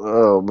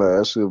 Oh man,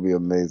 that should be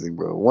amazing,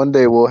 bro. One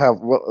day we'll have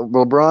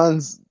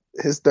LeBron's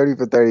his 30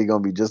 for 30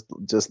 gonna be just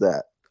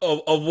that.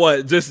 Of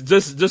what?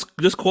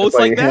 Just quotes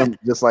like that? Him,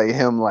 just like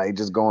him, like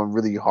just going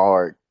really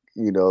hard,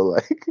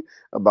 like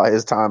about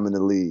his time in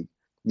the league.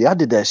 Yeah, I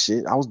did that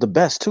shit. I was the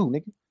best too,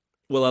 nigga.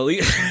 Well, at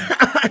least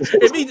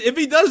if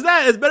he does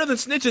that, it's better than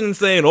snitching and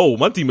saying, "Oh,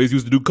 my teammates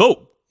used to do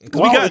coke." We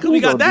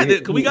got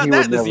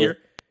that this year.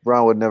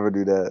 Bron would never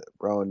do that.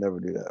 Bron would never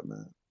do that,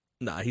 man.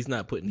 Nah, he's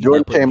not putting.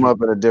 Jordan came up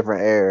in a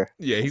different era.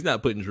 Yeah, he's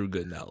not putting Drew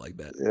Gooden out like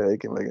that. Yeah, he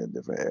came up in a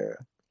different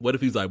era. What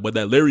if he's like, "But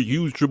that Larry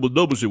Hughes triple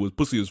double shit was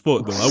pussy as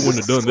fuck, though. I wouldn't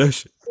have done that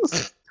shit."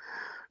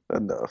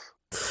 Enough.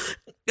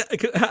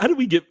 How did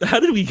we get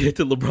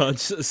to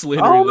LeBron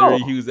slandering Larry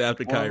Hughes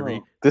after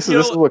Kyrie? This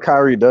is what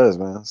Kyrie does,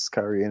 man. This is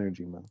Kyrie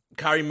energy, man.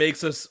 Kyrie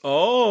makes us.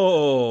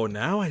 Oh,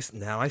 now I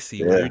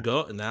see where you're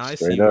going. Now I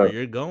see where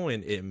you're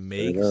going. It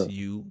makes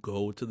you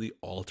go to the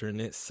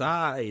alternate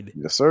side.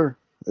 Yes, sir.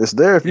 It's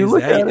there if you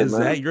look at it. Is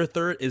that your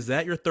third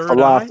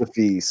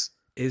philosophies?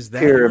 Eye? Is that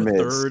pyramids.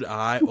 Your third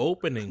eye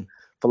opening?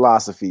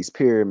 Philosophies,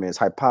 pyramids,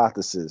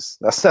 hypothesis.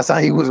 That's how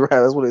he was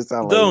rapping. That's what it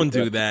sounded like. Don't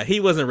do that. He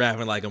wasn't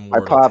rapping like a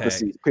mortal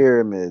hypotheses, tech.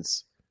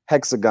 Pyramids,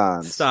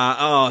 hexagons.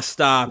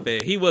 Stop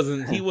it. He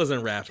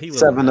wasn't rapping.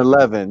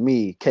 7-Eleven,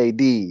 me,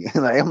 KD.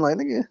 I'm like,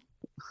 nigga,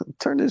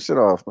 turn this shit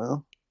off,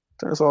 man.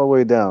 Turn this all the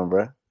way down,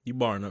 bro. You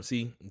barring up.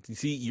 See,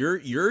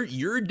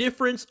 your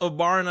difference of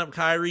barring up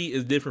Kyrie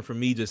is different from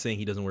me just saying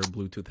he doesn't wear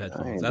Bluetooth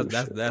headphones.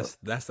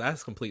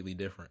 That's completely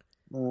different.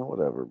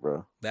 Whatever,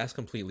 bro. That's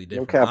completely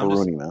different. No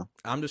Caparoni, man.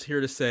 I'm just here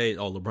to say,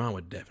 LeBron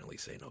would definitely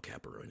say no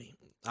Caparoni.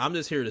 I'm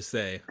just here to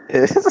say,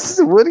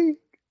 would he?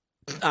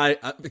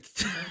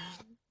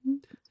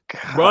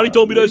 Bronny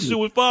told me that shit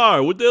was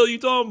fire. What the hell are you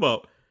talking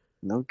about?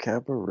 No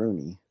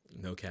Caparoni.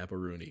 No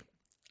Caparoni.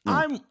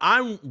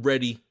 I'm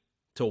ready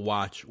to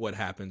watch what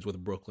happens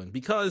with Brooklyn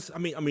because I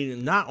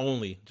mean not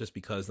only just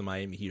because the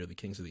Miami Heat are the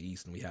kings of the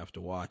East and we have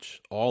to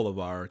watch all of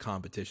our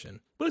competition,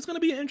 but it's going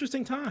to be an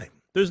interesting time.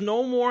 There's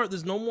no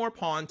more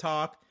pawn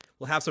talk.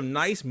 We'll have some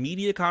nice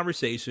media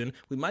conversation.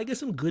 We might get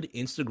some good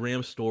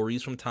Instagram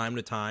stories from time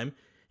to time.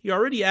 He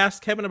already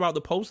asked Kevin about the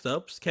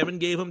post-ups. Kevin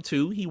gave him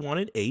 2. He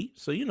wanted 8.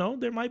 So,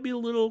 there might be a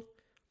little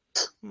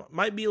Come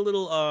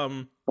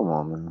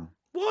on, man.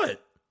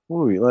 What?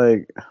 Ooh, he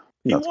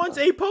wants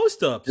 8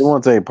 post-ups. He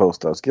wants 8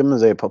 post-ups. Give him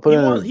his 8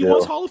 post-ups. He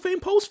wants Hall of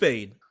Fame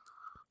post-fade.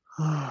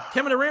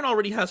 Kevin Durant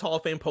already has Hall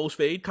of Fame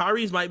post-fade.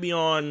 Kyrie's might be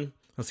on,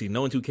 let's see,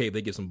 no in 2K,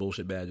 they get some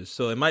bullshit badges.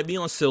 So it might be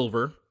on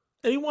silver.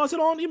 And he wants it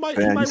on, he might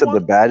you said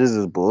the badges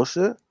is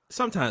bullshit?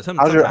 Sometimes.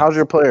 How's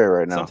your player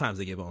right now? Sometimes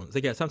they give on.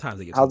 Sometimes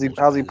they give.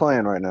 How's he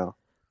playing right now?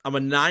 I'm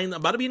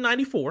about to be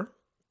 94.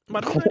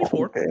 Okay,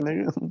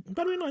 nigga.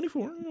 About to be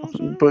 94. You know what I'm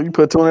saying? But you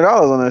put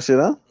 $20 on that shit,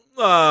 huh?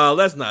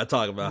 Let's not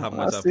talk about how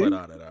much I put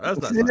on it. That's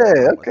not.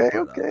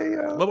 Okay.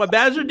 But my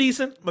badges are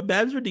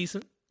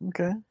decent.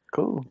 Okay,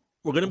 cool.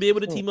 We're gonna be able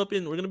to team up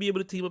in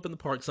the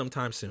park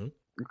sometime soon.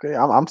 Okay,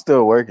 I'm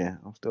still working.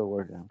 I'm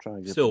trying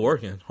to get still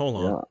working. Hold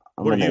on. Yeah,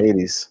 I'm in the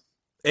 80s.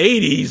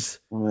 80s.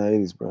 I'm in the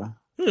 80s, bro.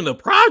 In the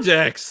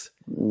projects.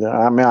 Yeah,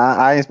 I mean,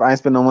 I ain't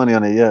spent no money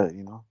on it yet.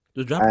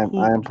 Just drop I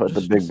ain't put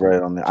the big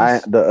bread on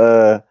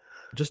there.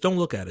 Just don't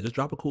look at it. Just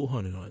drop a cool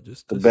 100 on it.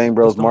 Just the Bang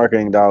Bros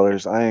marketing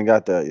dollars. I ain't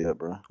got that yet,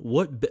 bro.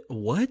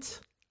 What?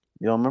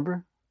 You don't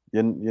remember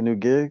your new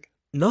gig?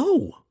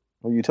 No.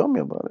 Well, you told me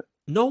about it.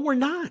 No, we're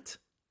not.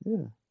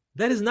 Yeah.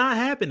 That is not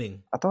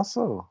happening. I thought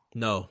so.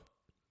 No.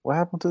 What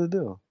happened to the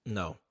deal?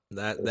 No.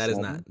 That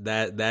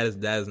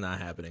is not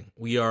happening.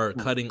 We are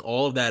cutting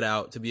all of that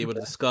out to be able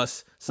to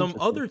discuss some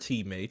other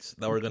teammates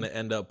that we're going to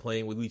end up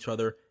playing with each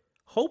other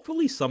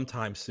hopefully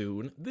sometime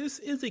soon. This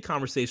is a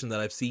conversation that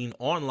I've seen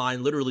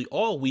online literally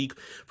all week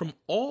from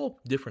all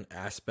different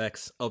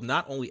aspects of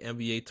not only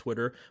NBA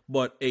Twitter,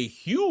 but a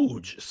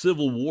huge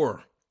civil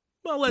war.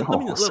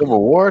 Well, Civil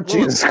War?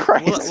 Jesus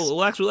Christ.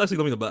 Well, actually, let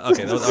me go.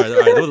 Okay, that was, all right.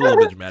 That was a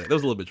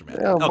little bit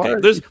dramatic. Yeah, okay,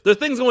 there's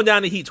things going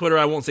down in Heat Twitter.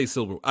 I won't say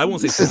Civil War. I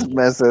won't say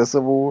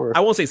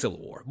Civil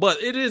War, but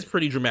it is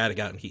pretty dramatic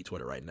out in Heat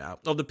Twitter right now.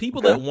 Of the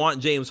people that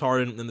want James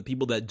Harden and the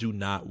people that do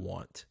not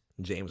want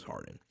James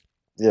Harden.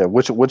 Yeah,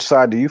 which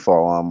side do you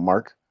fall on,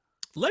 Mark?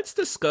 Let's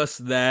discuss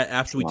that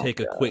after we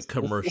take a quick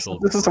commercial.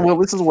 This is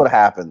what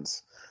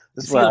happens.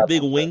 See a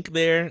big wink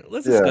there?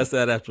 Let's discuss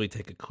that after we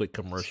take a quick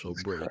commercial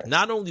break.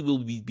 Not only will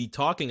we be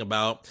talking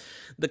about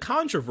the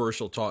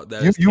controversial talk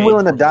that you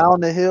willing to die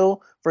on the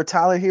hill for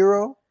Tyler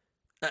Hero?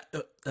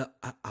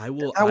 I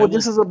will. Is that what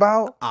this is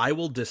about? I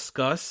will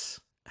discuss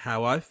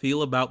how I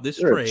feel about this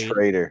You're a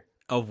traitor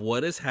of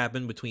what has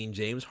happened between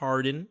James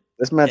Harden.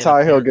 This man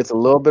Tyler Hero gets a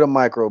little bit of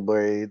micro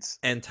braids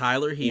and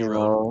Tyler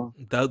Hero.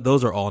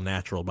 Those are all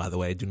natural, by the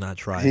way. Do not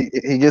try.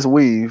 He gets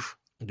weave.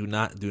 Do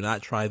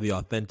not try the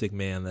authentic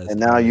man. And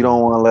now you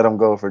don't want to let him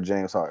go for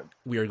James Harden.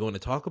 We are going to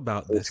talk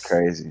about this. It's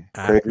crazy.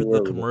 After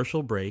the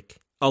commercial break,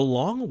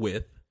 along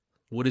with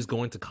what is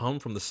going to come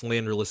from the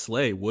Slanderless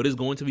Slay. What is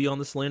going to be on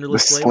the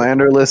Slanderless Slay? The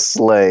Slanderless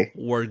Slay.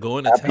 We're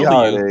going to Happy tell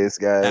holidays,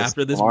 you guys,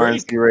 after this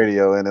break. RSP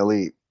Radio and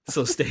Elite.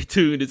 So stay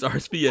tuned. It's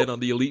RSPN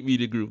on the Elite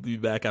Media Group. We'll be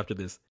back after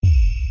this.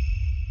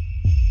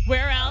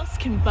 Where else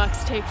can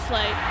Bucks take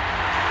flight?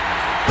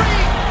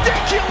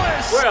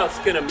 Ridiculous! Where else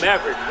can a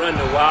Maverick run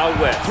the Wild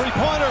West?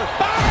 Three-pointer.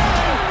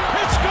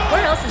 Bang! It's good!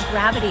 Where else is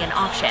gravity an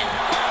option?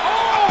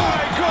 Oh,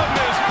 my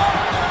goodness!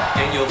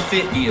 And your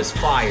fit be as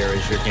fire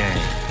as your game.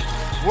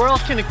 Where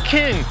else can a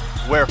king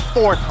wear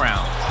 4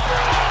 crowns?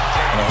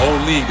 And a whole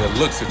league that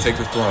looks to take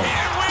the throne.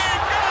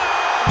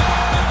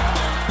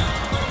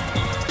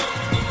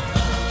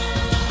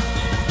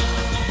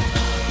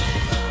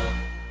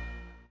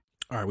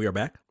 All right, we are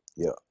back.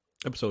 Yeah.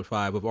 Episode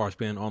 5 of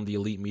RSPN on the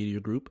Elite Media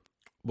Group.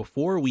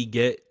 Before we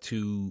get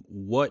to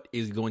what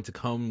is going to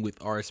come with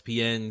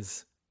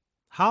RSPN's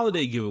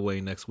holiday giveaway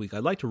next week,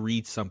 I'd like to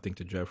read something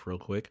to Jeff real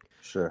quick.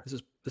 Sure.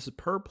 This is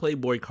per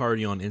Playboy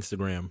Cardi on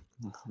Instagram.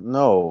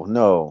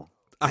 No.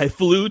 I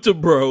flew to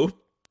bro.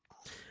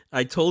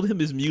 I told him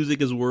his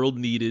music is world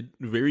needed.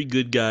 Very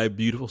good guy,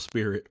 beautiful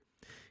spirit.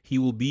 He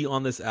will be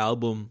on this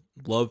album.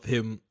 Love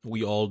him.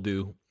 We all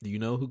do. Do you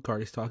know who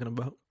Cardi's talking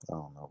about? I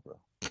don't know, bro.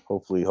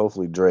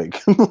 Hopefully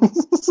Drake.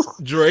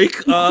 Drake?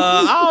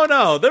 I don't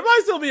know. There might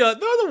still be there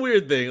was a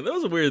weird thing. There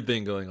was a weird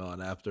thing going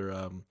on after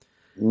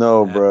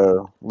No,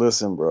 bro.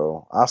 Listen,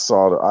 bro. I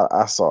saw it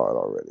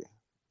already.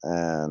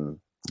 And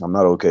I'm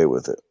not okay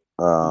with it.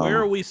 Where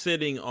are we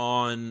sitting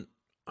on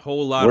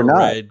Whole Lot of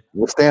Red?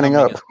 We're standing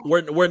up.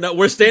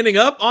 We're standing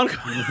up on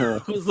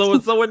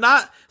so we're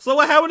not. So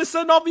what happened to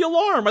setting off the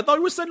alarm? I thought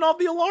we were setting off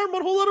the alarm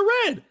on Whole Lot of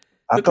Red.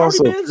 The Cardi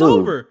band's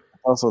over.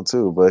 Also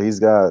too, but he's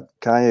got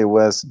Kanye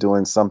West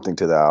doing something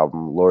to the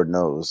album. Lord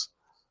knows.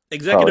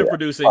 Executive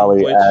producing,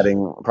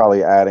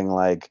 probably adding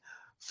like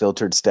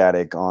filtered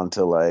static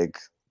onto like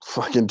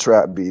fucking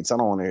trap beats. I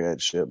don't want to hear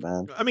that shit,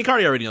 man. I mean,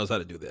 Cardi already knows how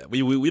to do that. We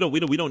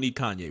don't need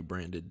Kanye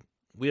branded.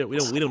 We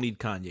don't need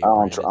Kanye. I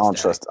don't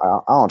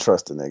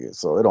trust the nigga,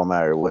 so it don't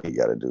matter what he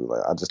got to do.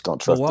 Like I just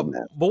don't trust the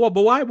man. But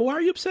why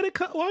are you upset at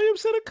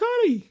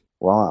Cudi?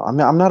 Well, I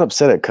mean, I'm not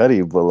upset at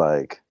Cudi, but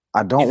like.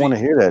 I don't want to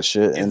hear that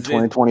shit in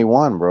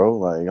 2021, bro.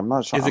 Like, I'm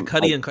not sure. Is it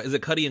Cudi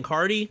and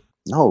Cardi?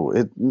 No,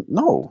 it's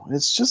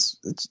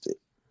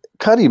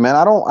Cudi, man.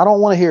 I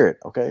don't want to hear it.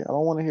 Okay, I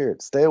don't want to hear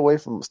it. Stay away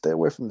from this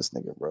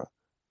nigga, bro.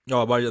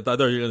 Oh, but I thought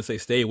you were gonna say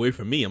stay away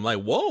from me. I'm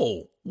like,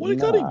 whoa, what did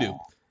Cudi do?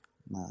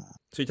 Nah.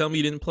 So you telling me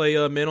you didn't play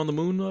Man on the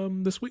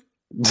Moon this week?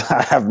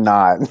 I have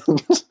not.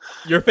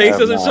 Your face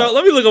doesn't show.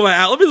 Let me look at my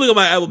Apple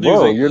Music.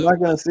 Bro, you're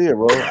not gonna see it,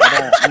 bro.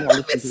 I'm not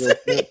listening to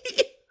that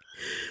shit.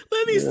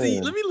 Let me see.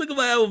 Let me look at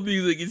my album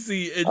music and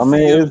see.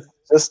 It's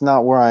just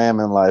not where I am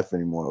in life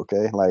anymore.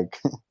 Okay,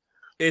 like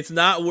it's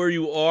not where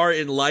you are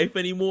in life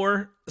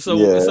anymore.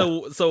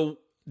 So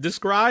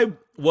describe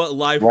what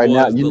life right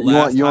was. Now, you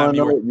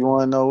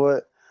want to know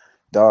what,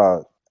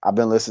 dog? I've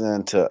been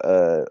listening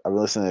to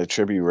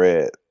Trippie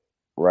Redd,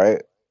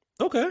 right?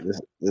 Okay.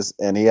 This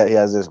and he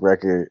has this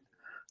record.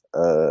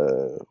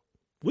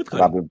 With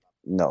Cudi.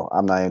 No,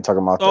 I'm not even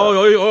talking about that.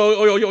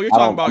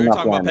 You're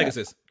talking about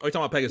Pegasus. Oh, you're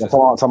talking about Pegasus.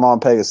 I'm talking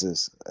about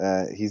Pegasus.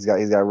 He's got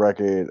a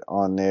record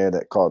on there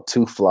that called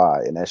 "To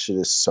Fly," and that shit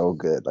is so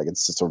good. Like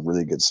it's just a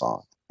really good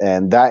song.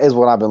 And that is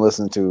what I've been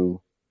listening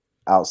to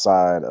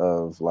outside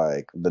of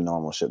like the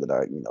normal shit that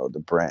the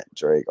Brent,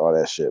 Drake, all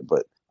that shit.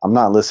 But I'm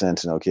not listening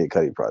to no Kid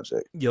Cudi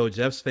project. Yo,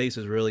 Jeff's face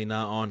is really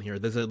not on here.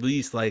 There's at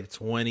least like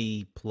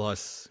 20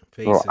 plus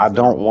faces. Bro, I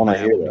don't want to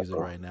hear that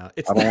right now.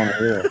 I don't want to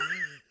hear it.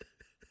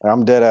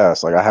 I'm dead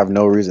ass. Like I have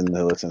no reason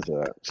to listen to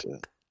that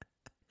shit.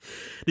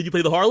 Did you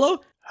play the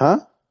Harlow? Huh?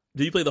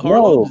 Did you play the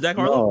Harlow? Jack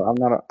Harlow?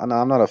 No,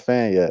 I'm not a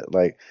fan yet.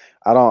 Like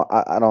I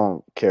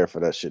don't care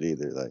for that shit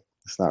either. Like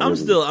it's not. I'm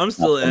still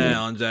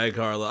on Jack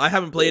Harlow. I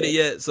haven't played it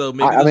yet, so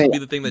maybe this will be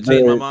the thing that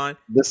changed my mind.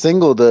 The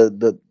single,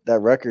 that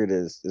record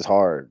is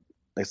hard.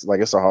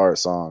 It's a hard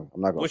song.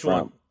 I'm not gonna. Which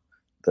one?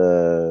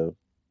 The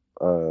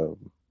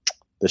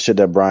shit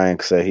that Brian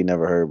said he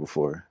never heard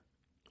before.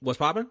 What's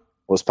poppin'?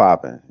 What's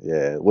poppin'?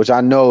 Yeah, which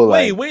I know.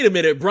 Wait a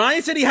minute.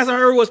 Brian said he hasn't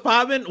heard what's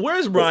poppin'.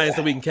 Where's Brian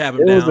so we can cap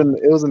him down?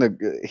 It was in a.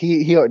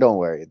 He don't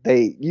worry.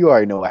 You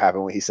already know what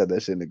happened when he said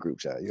that shit in the group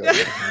chat.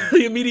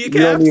 The immediate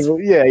caps.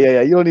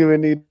 Yeah. You don't even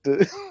need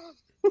to.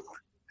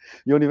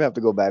 You don't even have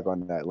to go back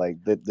on that.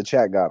 Like the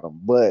chat got him,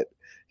 but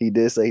he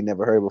did say he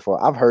never heard it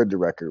before. I've heard the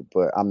record,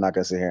 but I'm not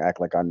gonna sit here and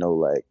act like I know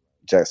like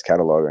Jack's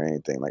catalog or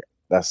anything. Like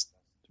that's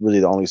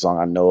really the only song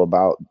I know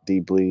about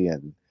deeply,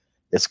 and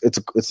it's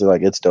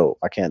dope.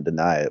 I can't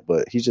deny it,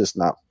 but he's just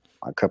not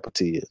my cup of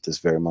tea at this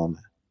very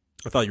moment.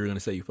 I thought you were gonna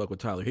say you fuck with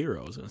Tyler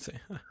Hero. I was gonna say,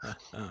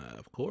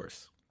 of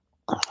course.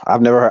 I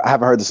haven't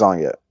heard the song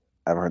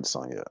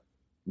yet.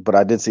 But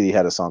I did see he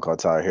had a song called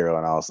Tyler Hero,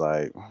 and I was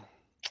like,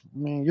 I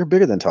mean, you're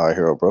bigger than Tyler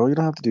Hero, bro. You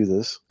don't have to do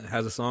this. It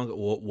has a song.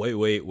 Wait,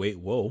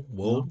 whoa.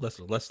 No. Let's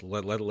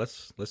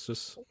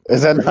just.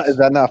 Is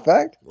that not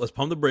fact? Let's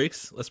pump the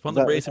brakes. Let's pump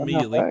the brakes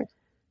immediately.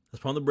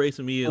 Let's pump the brakes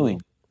immediately.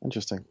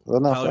 Interesting.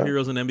 Tyler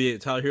Hero's an NBA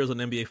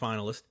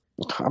finalist.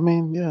 I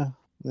mean, yeah.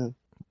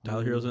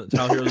 Tyler Hero's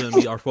gonna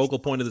be our focal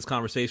point of this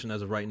conversation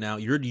as of right now.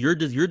 Your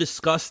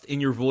disgust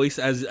in your voice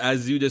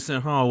as you just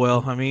said, oh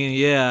well, I mean,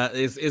 yeah,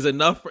 is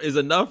enough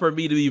for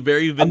me to be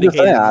very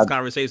vindicated in this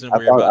conversation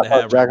we're about to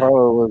have. Jack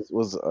Harlow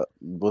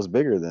was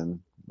bigger than.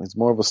 It's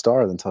more of a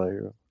star than Tyler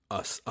Hero.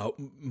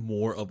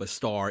 More of a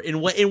star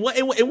in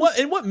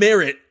what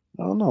merit?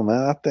 I don't know,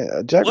 man. I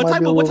think Jack. What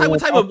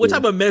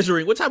type of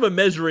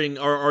measuring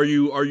are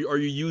you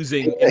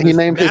using? Yeah, he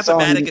named his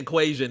mathematic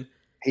equation.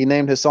 He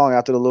named his song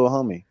after the little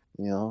homie.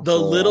 You know,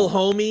 little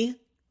homie.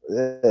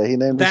 Yeah, he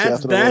named his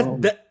after the little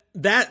homie.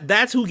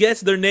 That's who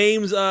gets their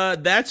names.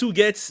 That's who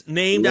gets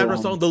named after a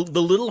song.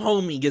 The little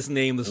homie gets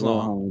named the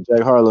song.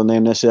 Jack Harlow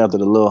named that shit after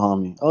the little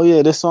homie. Oh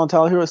yeah, this song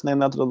Tyler Hero is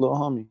named after the little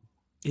homie.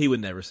 He would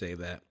never say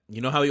that.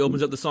 You know how he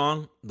opens up the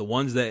song? The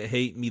ones that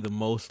hate me the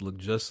most look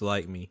just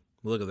like me.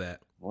 Look at that.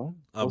 What?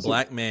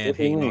 Black man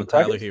hating on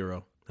Tyler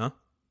Hero. Huh?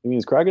 You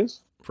mean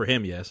crackers? For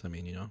him, yes. I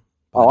mean, you know.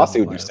 Oh, I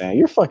see what you're saying.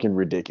 You're fucking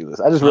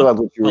ridiculous. I just realized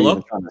what you were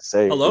even trying to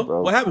say. Hello?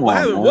 Bro. What happened? What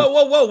happened?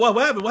 Whoa. What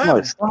happened? What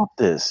happened? Stop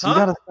this. Huh? You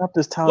gotta stop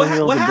this Tyler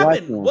Hero. What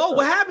happened? Whoa,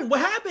 what happened?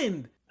 What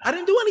happened? I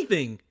didn't do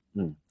anything.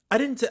 I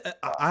didn't.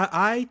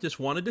 I just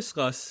want to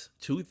discuss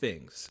two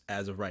things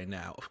as of right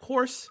now. Of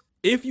course,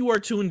 if you are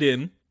tuned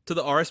in to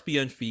the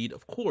RSPN feed,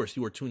 of course,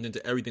 you are tuned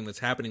into everything that's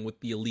happening with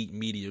the Elite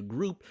Media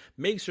Group.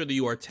 Make sure that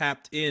you are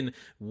tapped in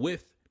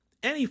with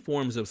any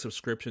forms of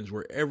subscriptions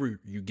wherever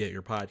you get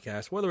your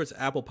podcast, whether it's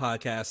Apple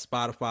Podcasts,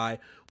 Spotify,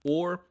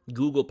 or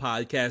Google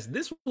Podcasts.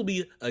 This will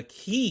be a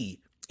key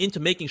into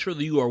making sure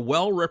that you are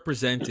well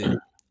represented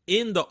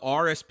in the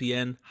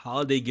RSPN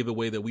holiday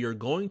giveaway that we are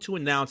going to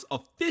announce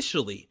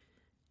officially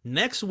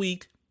next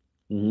week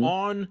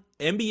on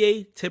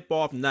NBA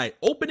tip-off night,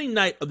 opening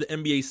night of the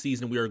NBA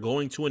season. We are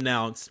going to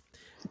announce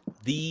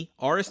the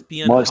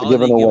RSPN Mark's holiday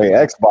giving away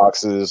giveaway.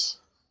 Xboxes.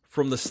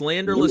 From the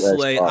slanderless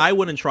Slay, I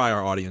wouldn't try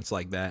our audience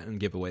like that and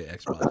give away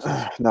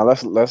Xboxes.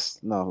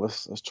 No,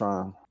 let's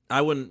try.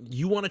 I wouldn't.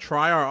 You want to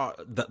try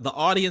the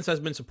audience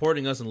has been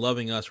supporting us and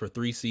loving us for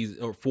 3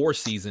 seasons or 4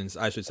 seasons,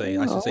 I should say.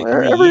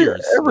 3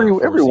 years.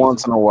 Every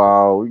once in a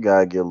while, we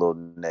gotta get a little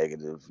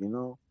negative, you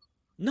know.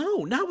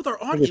 No, not with our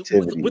audience.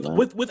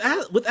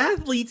 With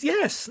athletes,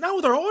 yes. Not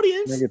with our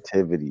audience.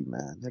 Negativity,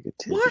 man.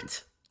 Negativity.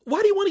 What?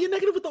 Why do you want to get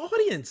negative with the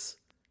audience?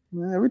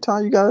 Man, every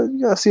time you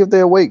gotta see if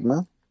they're awake,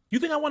 man. You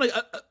think I want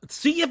to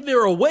see if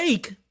they're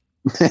awake?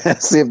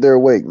 See if they're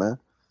awake, man.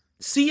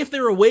 See if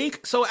they're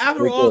awake. So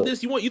after all of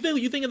this, you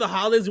think in the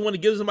holidays you want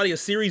to give somebody a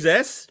Series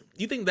S?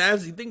 You think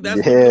that's the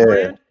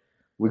brand?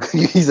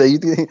 He said you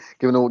think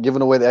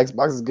giving away the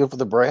Xbox is good for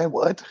the brand?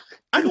 What?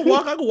 I could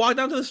walk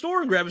down to the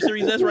store and grab a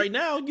Series S right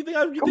now. You think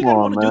I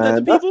want to do that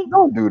to people?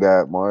 Don't do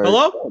that, Mark.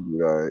 Hello? Don't do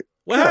that.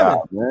 What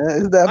happened? Man,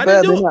 is that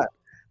bad?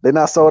 They're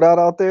not sold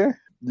out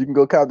there. You can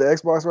go cop the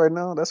Xbox right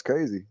now. That's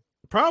crazy.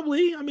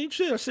 Probably. I mean,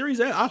 shit, a Series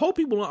S. I hope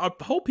people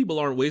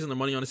aren't wasting their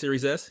money on a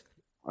Series S.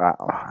 I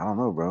don't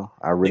know, bro.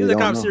 I really don't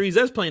know. Series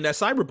S playing that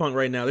Cyberpunk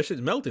right now. This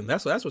shit's melting.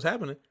 That's what's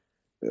happening.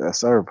 Yeah,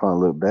 Cyberpunk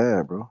look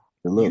bad, bro.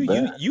 It look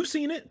bad. You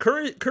seen it?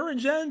 Current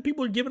gen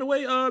people are giving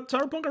away.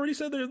 Cyberpunk already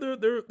said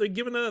they're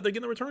giving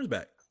the returns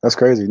back. That's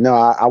crazy. No,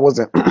 I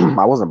wasn't.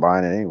 I wasn't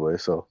buying it anyway,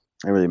 so it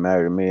didn't really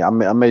matter to me. I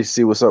may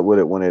see what's up with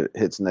it when it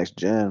hits next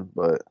gen,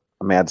 but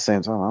I mean at the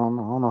same time, I don't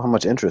know how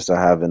much interest I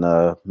have in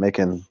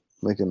making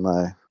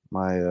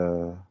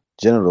my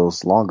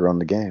genitals longer on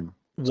the game.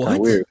 It's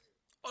what? Weird.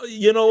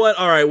 You know what?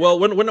 All right. Well,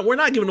 we're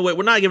not giving away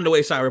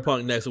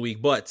Cyberpunk next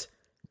week, but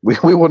we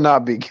will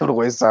not be giving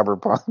away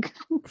Cyberpunk.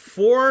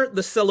 For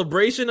the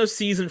celebration of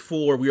season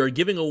 4, we are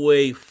giving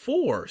away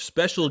 4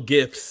 special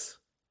gifts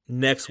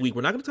next week.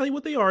 We're not going to tell you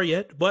what they are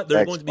yet, but there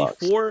are going to be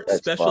 4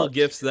 special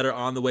gifts that are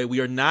on the way.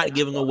 We are not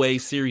giving away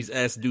Series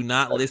S. Do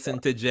not listen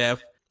to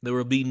Jeff. There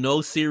will be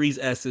no Series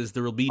S's.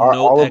 There will be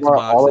no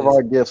Xboxes. All of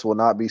our gifts will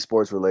not be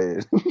sports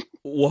related.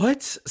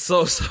 What?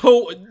 So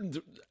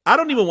I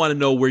don't even want to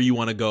know where you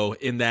want to go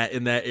in that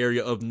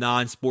area of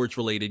non-sports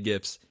related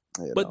gifts.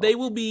 But they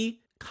will be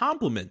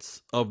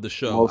compliments of the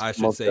show, I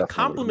should say.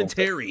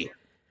 Complimentary.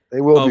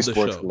 They will be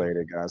sports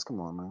related, guys.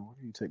 Come on, man. What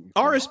are you taking?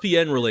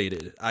 RSPN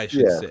related, I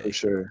should say.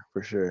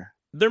 For sure.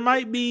 There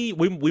might be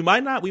we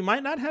might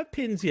not have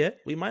pins yet.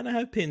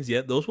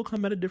 Those will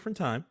come at a different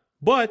time.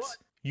 But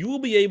you will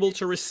be able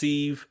to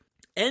receive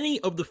any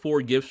of the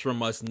 4 gifts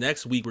from us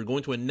next week. We're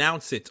going to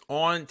announce it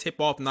on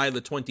tip-off night of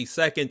the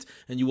 22nd,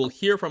 and you will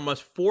hear from us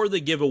for the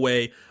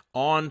giveaway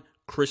on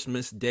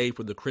Christmas Day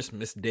for the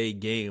Christmas Day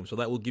game. So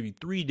that will give you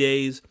 3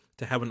 days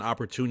to have an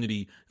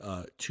opportunity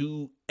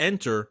to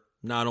enter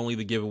not only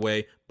the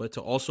giveaway, but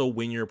to also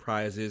win your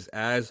prizes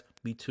as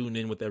we tune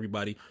in with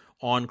everybody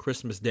on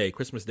Christmas Day.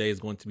 Christmas Day is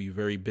going to be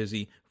very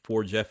busy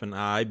for Jeff and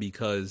I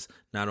because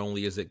not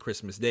only is it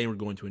Christmas Day, we're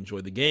going to enjoy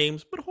the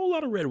games, but a whole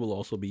lot of Red will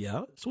also be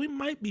out. So we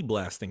might be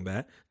blasting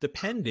that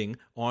depending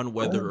on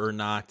whether or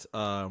not...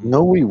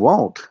 No, we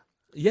won't.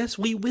 Yes,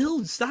 we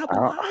will. Stop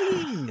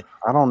lying.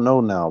 I don't know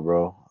now,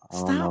 bro.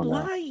 Stop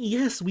lying.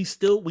 Yes, we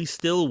still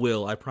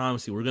will. I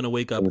promise you. We're going to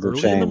wake up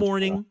early in the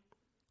morning,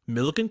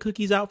 milk and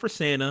cookies out for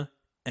Santa,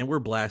 and we're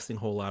blasting a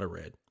whole lot of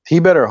Red. He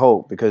better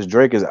hope because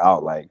Drake is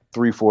out like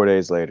 3-4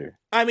 days later.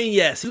 I mean,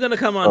 yes, he's gonna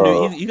come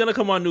on. He's gonna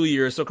come on New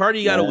Year's. So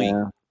Cardi got a week.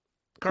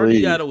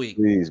 Cardi got a week.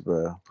 Please,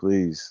 bro,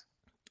 please.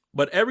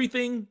 But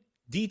everything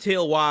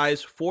detail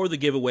wise for the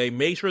giveaway,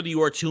 make sure that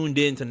you are tuned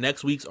in to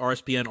next week's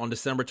RSPN on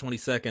December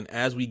 22nd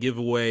as we give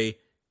away,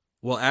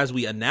 as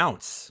we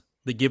announce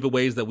the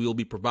giveaways that we will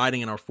be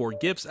providing in our 4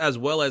 gifts, as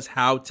well as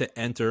how to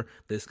enter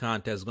this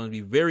contest. It's going to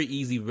be very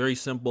easy, very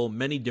simple,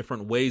 many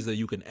different ways that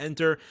you can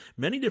enter,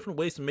 many different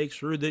ways to make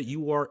sure that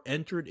you are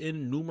entered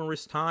in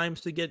numerous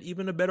times to get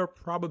even a better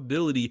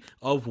probability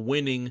of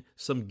winning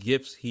some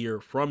gifts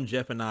here from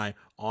Jeff and I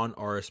on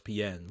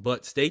RSPN.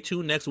 But stay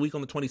tuned next week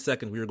on the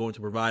 22nd. We are going to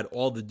provide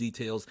all the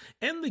details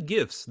and the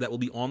gifts that will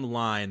be on the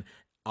line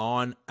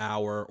from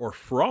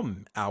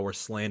our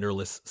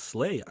slanderless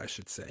sleigh, I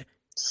should say.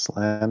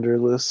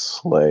 Slanderless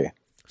sleigh.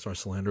 It's our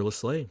slanderless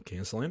sleigh.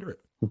 Can't slander it.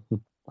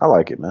 I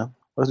like it, man.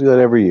 Let's do that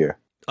every year.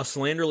 A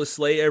slanderless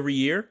sleigh every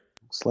year?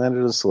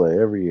 Slanderless sleigh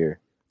every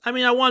year. I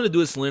mean, I wanted to do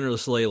a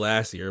slanderless sleigh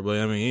last year, but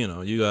I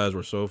mean, you guys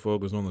were so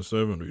focused on the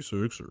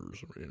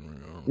 76ers.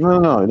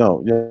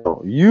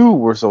 No. You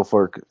were so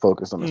focused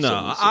on the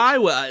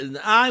 76ers. No,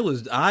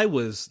 I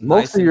was.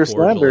 Most of your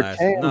slander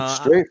came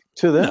straight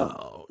to them.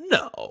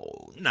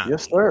 No, not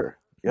yes, me. Sir.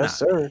 Yes,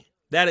 sir.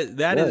 That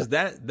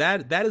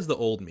is the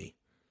old me.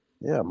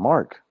 Yeah,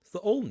 Mark. It's the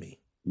old me.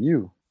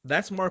 You.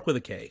 That's Mark with a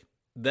K.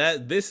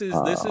 This is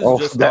just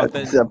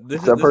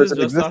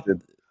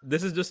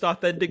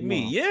authentic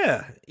me.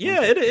 Yeah.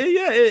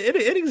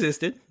 It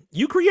existed.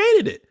 You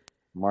created it.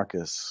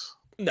 Marcus.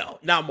 No,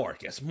 not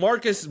Marcus.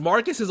 Marcus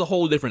is a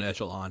whole different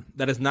echelon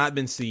that has not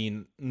been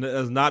seen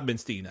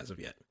as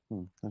of yet.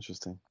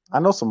 Interesting. I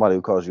know somebody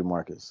who calls you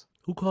Marcus.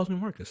 Who calls me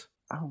Marcus?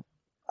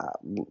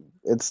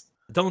 It's.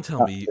 Don't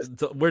tell me.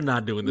 We're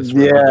not doing this. For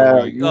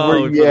the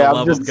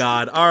love of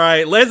God. All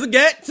right, let's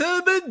get to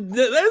the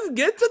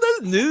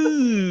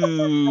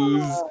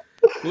news.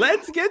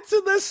 Let's get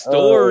to the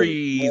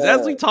stories.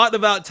 As we talked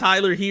about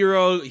Tyler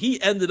Herro, he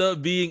ended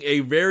up being a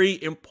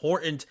very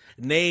important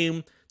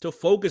name to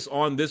focus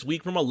on this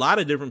week from a lot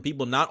of different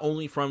people, not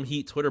only from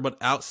Heat Twitter, but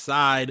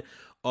outside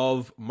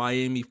of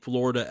Miami,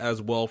 Florida as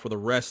well, for the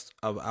rest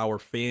of our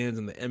fans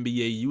in the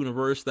NBA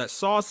universe that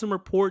saw some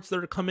reports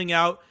that are coming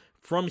out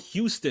from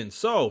Houston.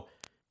 So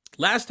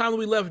last time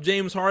we left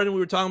James Harden,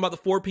 we were talking about the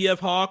 4PF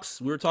Hawks.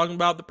 We were talking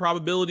about the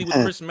probability with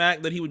Chris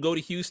Mack that he would go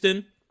to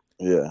Houston.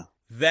 Yeah.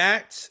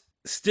 That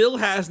still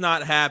has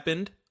not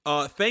happened.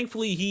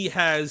 Thankfully, he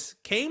has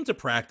came to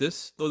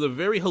practice. There was a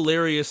very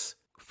hilarious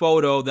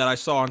photo that I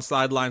saw on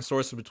Sideline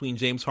Sources between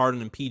James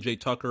Harden and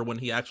PJ Tucker when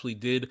he actually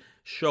did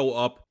show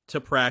up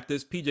to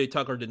practice. PJ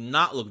Tucker did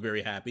not look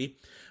very happy.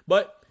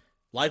 But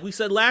like we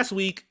said last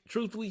week,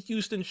 truthfully,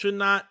 Houston should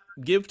not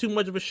give too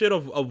much of a shit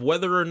of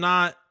whether or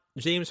not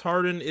James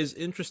Harden is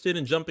interested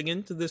in jumping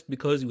into this,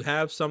 because you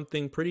have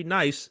something pretty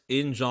nice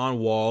in John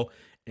Wall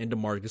and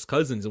DeMarcus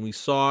Cousins. And we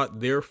saw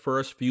their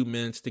first few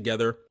minutes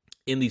together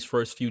in these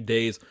first few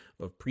days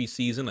of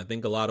preseason. I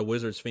think a lot of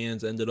Wizards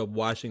fans ended up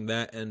watching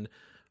that and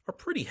are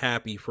pretty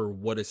happy for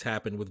what has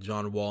happened with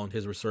John Wall and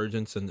his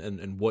resurgence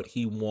and what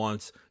he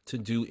wants to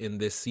do in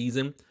this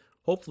season.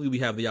 Hopefully we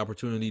have the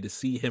opportunity to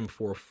see him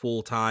for a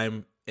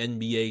full-time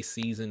NBA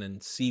season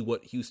and see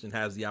what Houston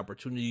has the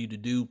opportunity to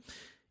do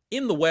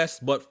in the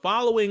West. But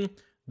following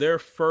their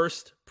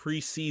first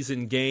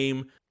preseason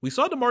game, we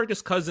saw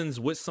DeMarcus Cousins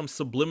with some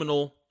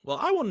subliminal, well,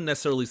 I wouldn't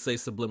necessarily say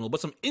subliminal,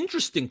 but some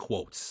interesting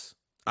quotes,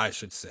 I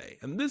should say.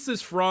 And this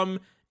is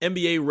from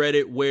NBA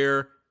Reddit,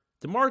 where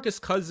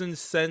DeMarcus Cousins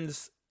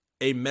sends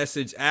a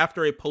message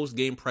after a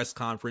post-game press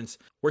conference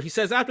where he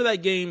says, after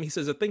that game, he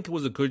says, I think it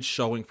was a good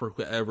showing for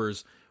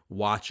whoever's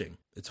watching.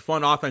 It's a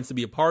fun offense to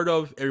be a part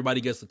of. Everybody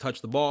gets to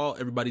touch the ball.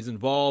 Everybody's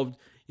involved.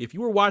 If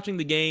you were watching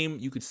the game,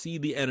 you could see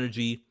the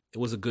energy. It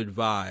was a good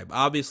vibe.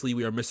 Obviously,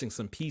 we are missing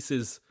some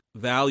pieces,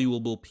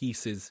 valuable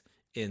pieces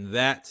in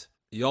that.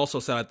 He also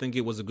said, I think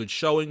it was a good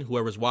showing.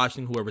 Whoever's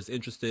watching, whoever's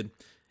interested.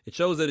 It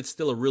shows that it's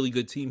still a really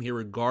good team here,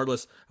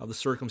 regardless of the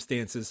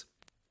circumstances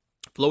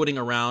floating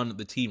around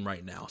the team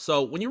right now.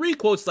 So when you read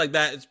quotes like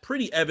that, it's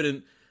pretty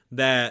evident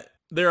that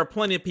there are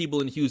plenty of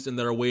people in Houston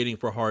that are waiting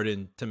for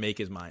Harden to make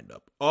his mind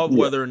up of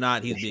whether or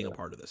not he's being a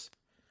part of this.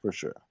 For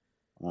sure.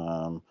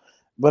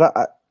 But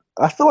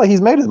I feel like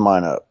he's made his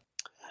mind up.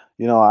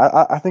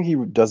 I think he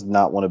does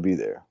not want to be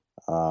there.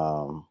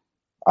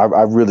 I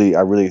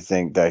really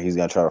think that he's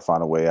going to try to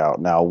find a way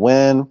out. Now,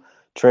 when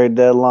trade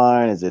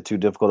deadline, is it too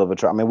difficult of a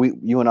trade? I mean,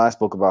 you and I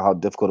spoke about how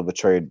difficult of a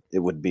trade it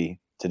would be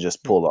to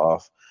just pull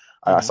off.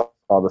 I saw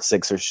all the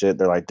Sixers shit.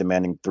 They're like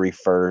demanding 3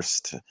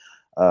 firsts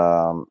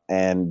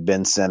and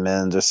Ben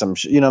Simmons or some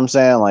shit. You know what I'm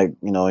saying? Like,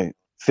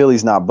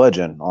 Philly's not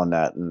budging on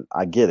that, and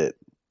I get it.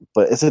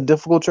 But it's a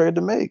difficult trade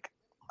to make.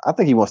 I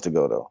think he wants to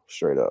go, though,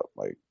 straight up.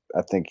 Like,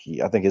 I think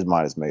his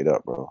mind is made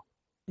up, bro.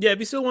 Yeah, if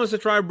he still wants to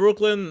try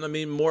Brooklyn, I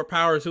mean, more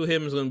power to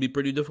him. It's going to be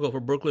pretty difficult for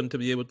Brooklyn to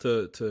be able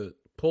to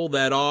pull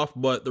that off.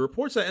 But the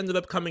reports that ended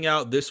up coming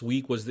out this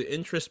week was the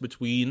interest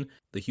between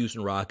the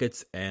Houston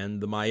Rockets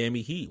and the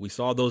Miami Heat. We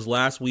saw those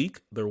last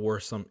week. There were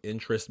some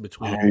interest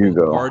between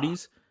both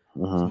parties,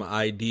 some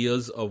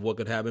ideas of what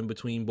could happen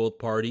between both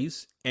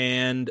parties.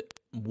 And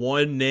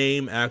one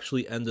name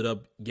actually ended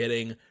up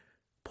getting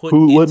put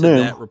into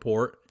that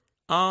report.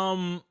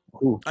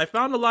 I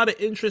found a lot of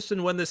interest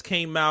in when this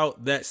came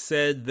out that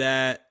said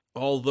that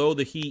although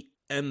the Heat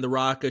and the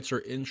Rockets are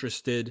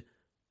interested,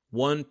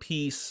 one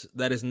piece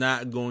that is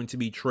not going to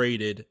be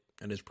traded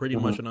and is pretty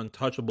much an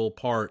untouchable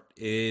part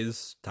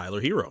is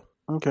Tyler Hero.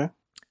 Okay.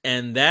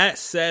 And that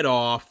set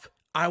off,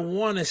 I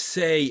want to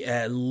say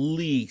at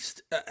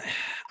least,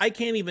 I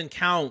can't even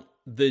count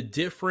the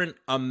different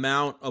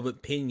amount of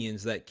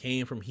opinions that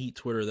came from Heat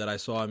Twitter that I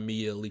saw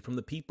immediately from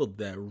the people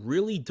that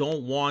really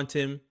don't want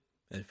him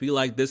and feel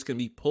like this can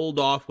be pulled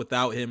off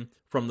without him,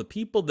 from the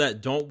people that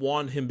don't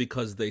want him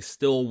because they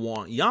still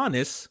want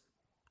Giannis,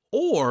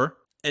 or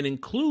an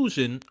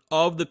inclusion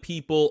of the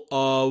people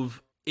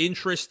of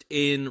interest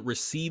in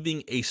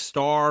receiving a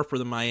star for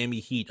the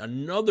Miami Heat,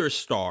 another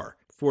star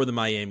for the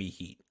Miami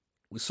Heat.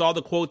 We saw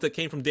the quote that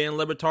came from Dan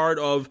Le Batard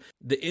of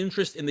the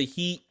interest in the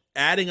Heat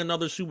adding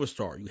another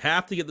superstar. You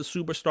have to get the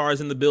superstars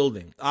in the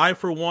building. I,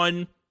 for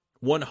one,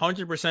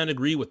 100%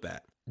 agree with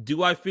that.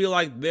 Do I feel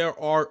like there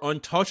are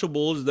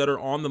untouchables that are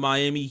on the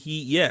Miami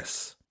Heat?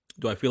 Yes.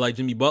 Do I feel like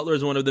Jimmy Butler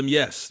is one of them?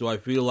 Yes. Do I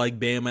feel like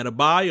Bam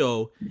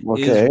Adebayo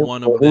is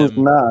one of them? Who's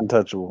not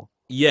untouchable?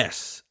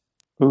 Yes.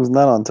 Who's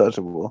not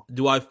untouchable?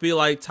 Do I feel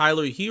like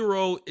Tyler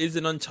Hero is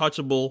an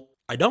untouchable?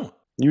 I don't.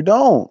 You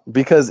don't,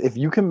 because if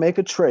you can make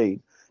a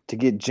trade to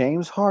get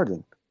James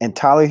Harden and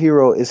Tyler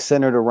Hero is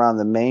centered around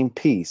the main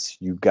piece,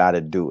 you got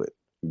to do it.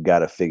 You got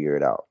to figure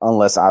it out.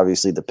 Unless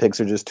obviously the picks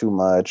are just too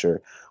much,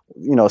 or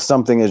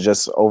something is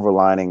just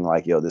overlining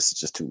like, yo, this is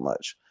just too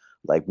much.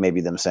 Like maybe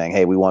them saying,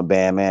 hey, we want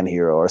Bam and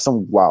Hero or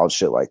some wild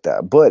shit like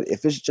that. But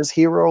if it's just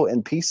Hero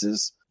and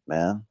pieces,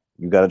 man,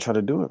 you got to try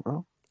to do it,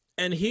 bro.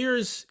 And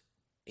here's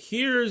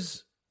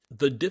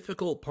the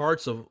difficult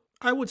parts of,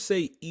 I would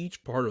say,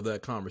 each part of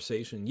that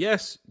conversation.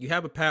 Yes, you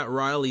have a Pat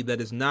Riley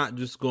that is not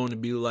just going to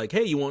be like,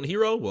 hey, you want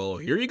Hero? Well,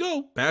 here you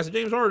go. Pass it to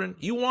James Harden.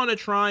 You want to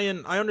try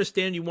and, I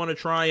understand you want to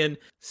try and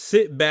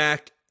sit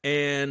back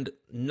and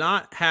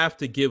not have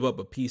to give up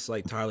a piece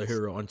like Tyler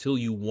Hero until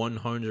you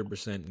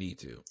 100% need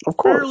to. Of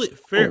course.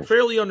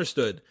 Fairly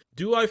understood.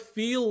 Do I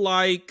feel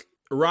like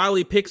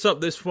Riley picks up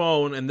this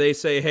phone and they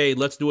say, hey,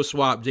 let's do a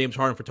swap, James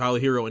Harden for Tyler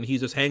Hero, and he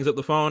just hangs up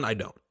the phone? I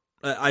don't.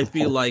 I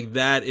feel like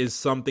that is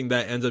something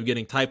that ends up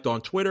getting typed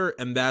on Twitter,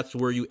 and that's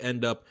where you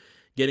end up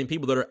getting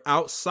people that are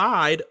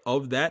outside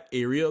of that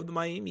area of the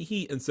Miami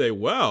Heat and say,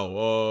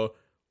 wow,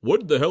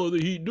 what the hell are the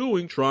Heat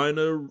doing trying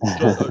to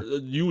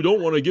you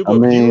don't want to give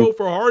up Hero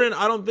for Harden?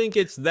 I don't think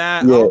it's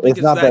that. Yeah, I don't think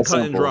it's that cut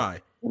simple. and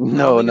dry.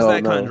 No.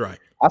 Cut and dry.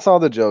 I saw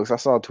the jokes. I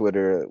saw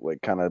Twitter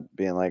like kind of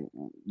being like,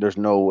 there's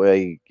no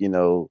way,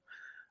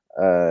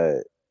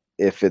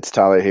 if it's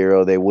Tyler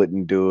Hero, they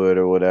wouldn't do it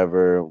or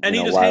whatever. And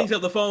he just hangs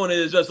up the phone and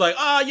is just like,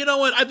 you know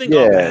what? I think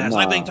I'll pass.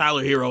 I think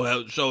Tyler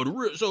Hero showed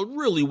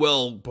really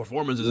well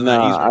performances in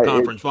that Eastern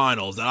Conference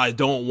Finals that I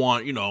don't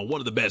want,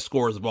 one of the best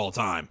scorers of all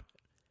time.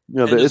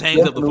 And just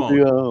hangs up the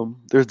phone.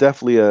 There's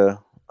definitely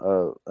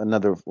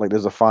another, like,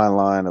 there's a fine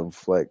line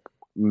of like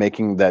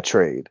making that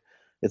trade.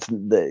 It's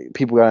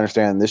people gotta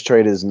understand this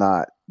trade is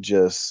not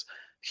just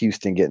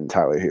Houston getting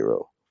Tyler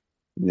Hero,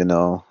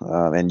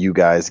 and you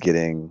guys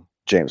getting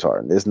James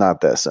Harden. It's not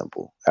that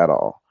simple at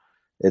all.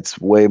 It's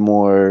way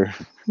more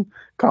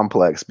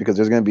complex because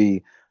there's going to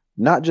be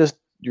not just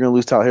you're going to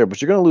lose Tyler Hero,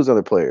 but you're going to lose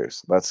other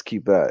players. Let's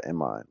keep that in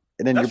mind.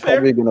 And then you're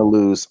probably going to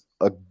lose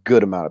a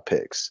good amount of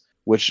picks,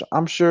 which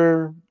I'm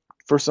sure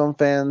for some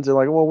fans, they're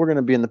like, well, we're going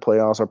to be in the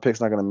playoffs. Our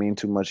pick's not going to mean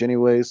too much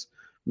anyways.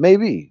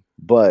 Maybe,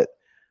 but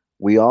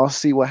we all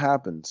see what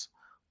happens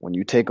when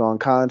you take on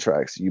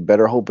contracts. You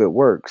better hope it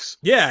works.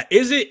 Yeah.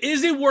 Is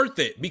it worth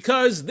it?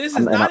 Because this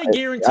is not a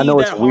guarantee. I know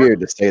it's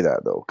weird to say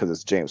that though, because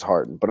it's James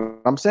Harden, but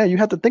I'm saying you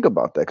have to think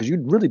about that because you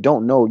really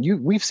don't know.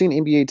 We've seen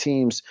NBA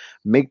teams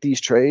make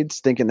these trades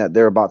thinking that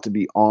they're about to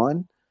be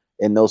on,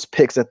 and those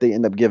picks that they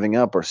end up giving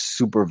up are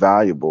super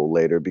valuable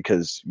later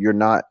because you're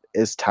not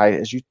as tight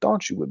as you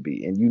thought you would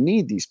be, and you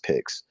need these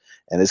picks.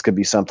 And this could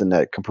be something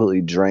that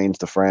completely drains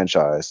the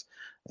franchise.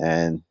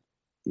 And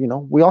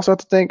we also have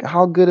to think,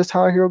 how good is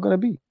Tyler Hero going to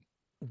be?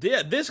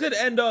 Yeah, this could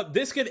end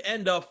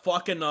up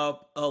fucking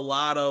up a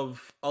lot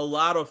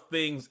of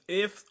things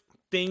if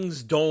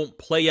things don't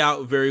play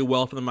out very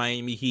well for the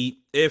Miami Heat,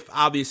 if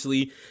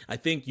obviously I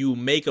think you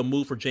make a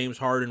move for James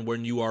Harden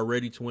when you are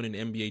ready to win an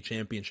NBA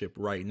championship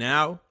right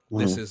now.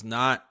 This is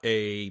not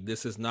a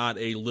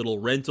little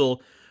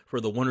rental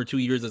for the 1 or 2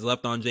 years that's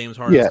left on James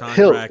Harden's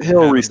contract.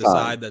 He'll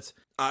resign. Is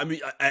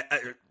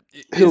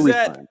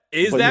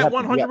that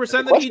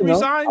 100% that he'd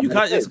resign?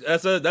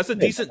 That's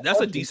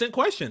a decent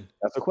question.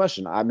 That's a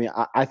question. I mean,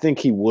 I think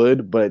he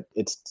would, but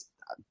it's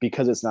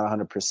because it's not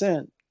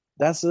 100%.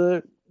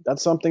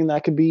 That's something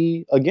that could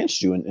be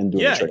against you in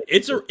doing a trade.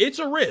 It's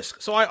a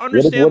risk. So I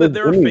understand that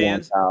there are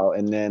fans out,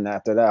 and then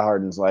after that,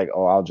 Harden's like,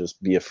 "Oh, I'll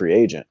just be a free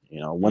agent."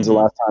 When's the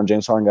last time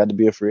James Harden got to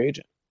be a free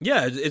agent?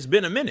 Yeah, it's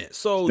been a minute.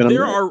 So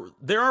there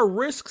are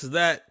risks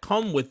that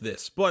come with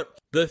this. But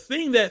the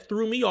thing that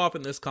threw me off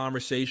in this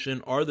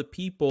conversation are the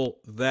people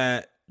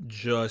that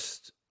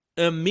just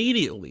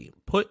immediately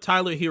put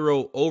Tyler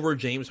Hero over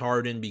James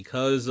Harden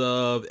because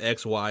of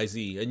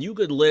XYZ. And you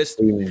could list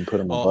put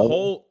him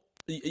above?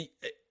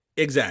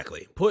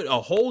 Exactly. Put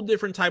a whole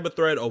different type of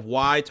thread of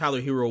why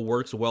Tyler Hero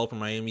works well for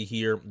Miami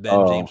here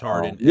than James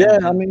Harden.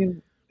 I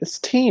mean, it's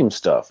team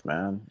stuff,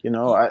 man.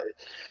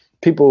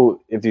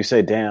 People, if you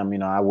say, damn,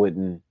 I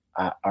would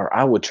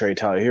trade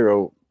Tyler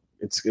Hero.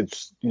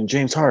 It's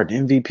James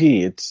Harden,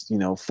 MVP. It's,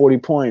 40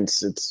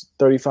 points. It's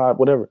 35,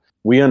 whatever.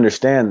 We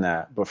understand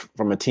that. But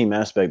from a team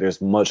aspect,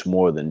 there's much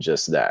more than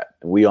just that.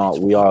 We all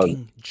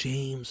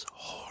James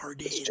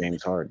Harden. It's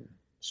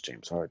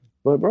James Harden.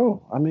 But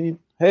bro, I mean,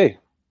 hey,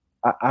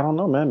 I don't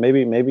know, man.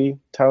 Maybe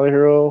Tyler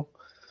Hero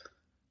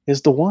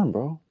is the one,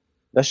 bro.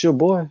 That's your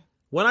boy.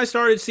 When I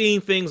started seeing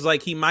things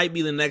like he might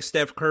be the next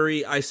Steph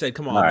Curry, I said,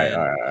 "Come on, man!"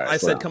 I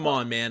said, "Come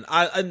on, man!"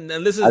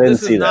 This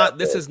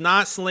is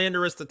not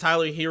slanderous to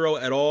Tyler Hero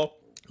at all.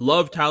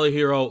 Love Tyler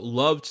Hero.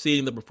 Loved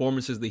seeing the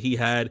performances that he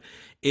had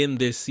in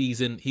this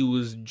season. He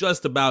was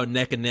just about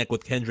neck and neck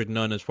with Kendrick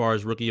Nunn as far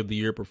as Rookie of the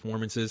Year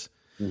performances.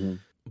 Mm-hmm.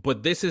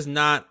 But this is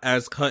not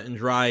as cut and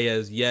dry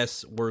as,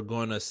 yes, we're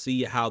going to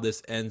see how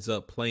this ends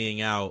up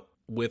playing out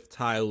with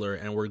Tyler,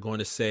 and we're going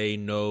to say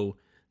no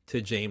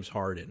to James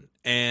Harden.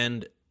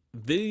 And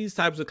these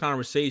types of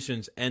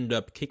conversations end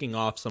up kicking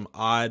off some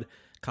odd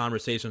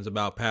conversations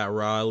about Pat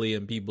Riley,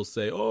 and people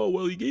say, oh,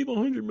 well, he gave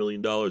 $100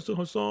 million to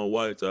Hassan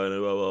Whiteside,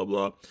 and blah, blah,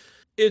 blah.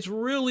 It's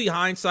really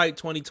hindsight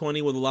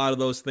 2020 with a lot of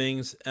those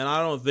things, and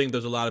I don't think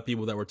there's a lot of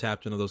people that were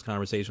tapped into those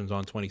conversations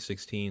on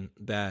 2016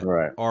 that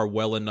are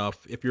well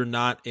enough. If you're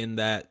not in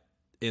that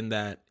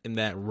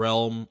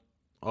realm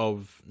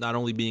of not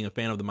only being a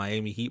fan of the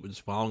Miami Heat, but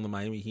just following the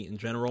Miami Heat in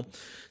general,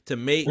 to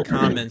make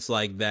comments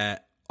like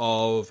that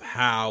of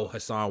how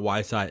Hassan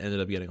Whiteside ended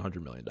up getting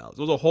 $100 million. It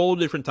was a whole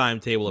different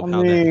timetable of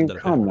how that ended up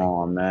happening. Come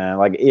on, man.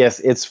 Like,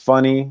 yes, it's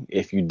funny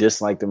if you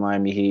dislike the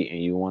Miami Heat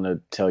and you want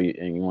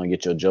to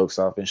get your jokes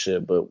off and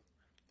shit, but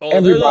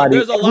there's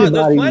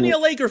plenty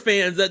of Laker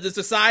fans that just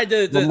decide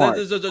to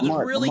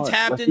really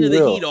tapped into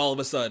the Heat all of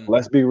a sudden.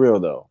 Let's be real,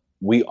 though.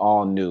 We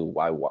all knew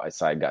why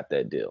Whiteside got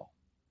that deal.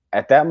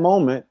 At that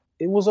moment,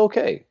 it was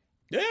okay.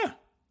 Yeah.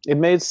 It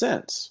made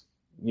sense.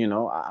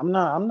 I'm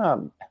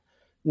not.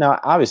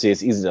 Now, obviously,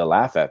 it's easy to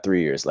laugh at 3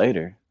 years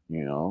later.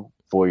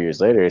 4 years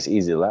later, it's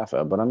easy to laugh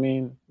at. But, I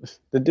mean,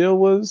 the deal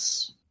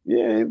was,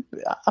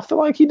 I feel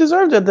like he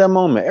deserved it at that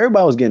moment.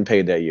 Everybody was getting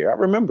paid that year. I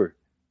remember.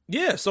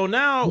 Yeah, so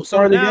now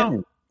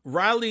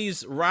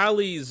Riley's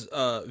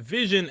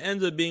vision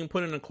ends up being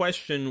put into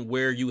question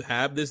where you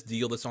have this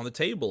deal that's on the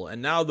table.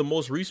 And now the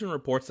most recent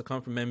reports that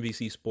come from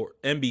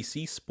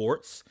NBC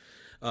Sports,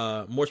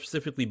 more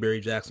specifically Barry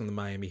Jackson of the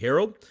Miami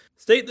Herald,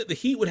 state that the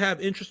Heat would have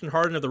interest in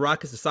Harden if the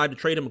Rockets decide to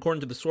trade him.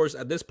 According to the source,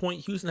 at this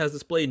point, Houston has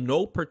displayed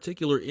no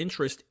particular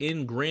interest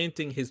in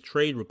granting his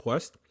trade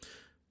request.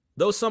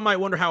 Though some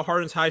might wonder how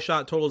Harden's high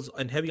shot totals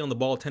and heavy on the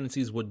ball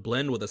tendencies would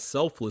blend with a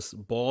selfless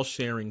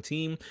ball-sharing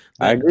team,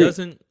 that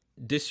doesn't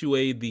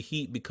dissuade the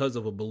Heat because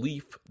of a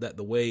belief that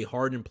the way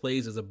Harden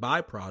plays is a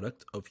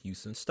byproduct of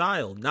Houston's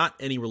style, not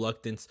any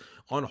reluctance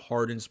on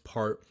Harden's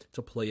part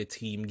to play a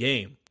team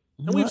game.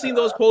 And we've seen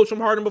those quotes from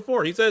Harden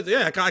before. He says,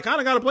 I kind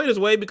of got to play this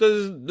way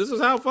because this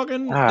is how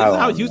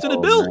Houston is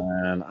built.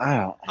 Man.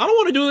 I don't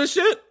want to do this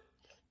shit.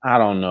 I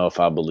don't know if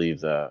I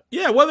believe that.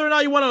 Yeah, whether or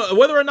not you want to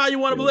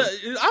believe,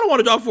 I don't want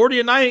to drop 40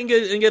 a night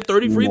and get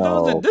 30 free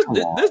throws.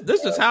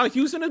 This is how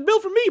Houston is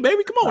built for me,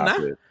 baby. Come on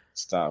now.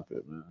 Stop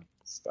it, man.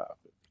 Stop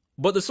it.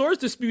 But the source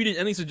disputed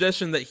any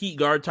suggestion that Heat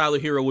guard Tyler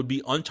Hero would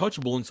be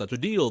untouchable in such a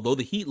deal. Though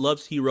the Heat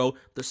loves Hero,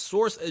 the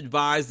source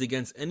advised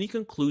against any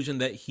conclusion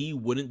that he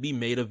wouldn't be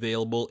made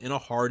available in a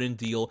Harden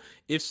deal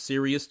if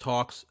serious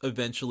talks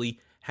eventually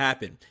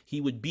happen.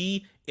 He would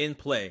be in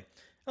play.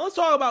 Now let's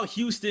talk about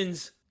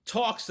Houston's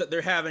talks that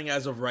they're having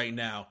as of right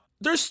now.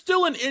 There's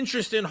still an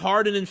interest in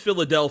Harden in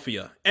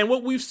Philadelphia. And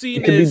what we've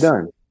seen is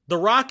the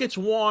Rockets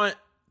want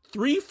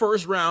 3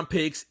 first-round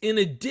picks in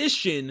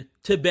addition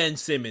to Ben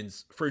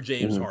Simmons for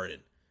James Harden.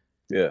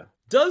 Yeah.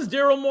 Does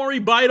Daryl Morey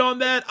bite on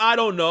that? I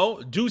don't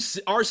know.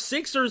 Are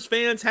Sixers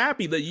fans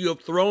happy that you have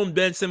thrown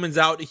Ben Simmons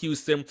out to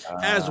Houston,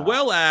 as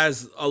well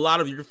as a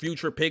lot of your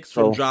future picks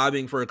from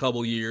driving for a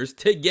couple years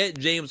to get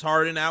James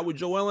Harden out with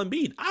Joel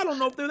Embiid? I don't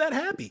know if they're that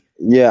happy.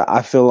 Yeah,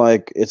 I feel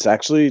like it's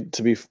actually,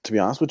 to be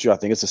honest with you, I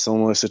think it's a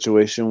similar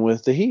situation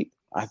with the Heat.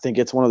 I think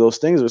it's one of those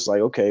things where it's like,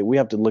 okay, we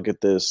have to look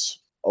at this.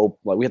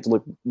 We have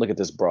to look at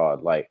this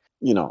broad. Like,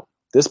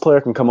 this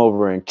player can come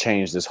over and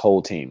change this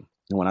whole team.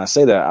 And when I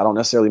say that, I don't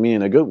necessarily mean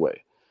in a good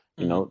way.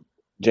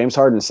 James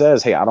Harden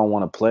says, hey, I don't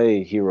want to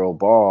play hero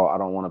ball. I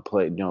don't want to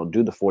play,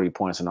 do the 40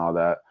 points and all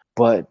that.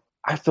 But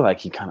I feel like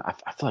he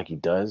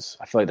does.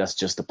 I feel like that's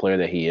just the player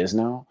that he is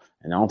now.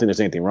 And I don't think there's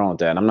anything wrong with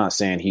that. And I'm not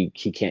saying he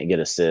can't get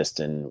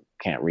assists and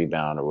can't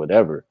rebound or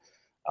whatever.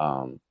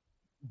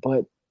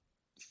 But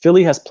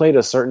Philly has played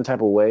a certain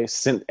type of way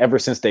ever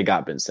since they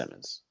got Ben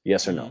Simmons.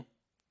 Yes or no?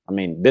 I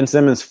mean, Ben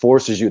Simmons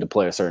forces you to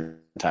play a certain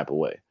type of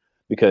way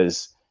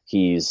because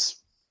he's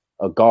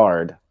a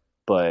guard,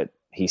 but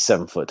he's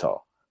 7 foot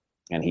tall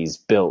and he's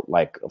built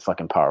like a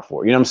fucking power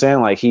forward. You know what I'm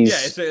saying? Like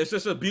it's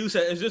just abuse.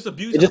 It's just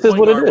abuse. It just is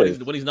what it is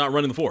when he's not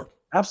running the floor.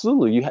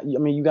 Absolutely.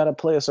 You got to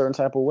play a certain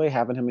type of way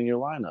having him in your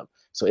lineup.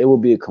 So it will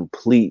be a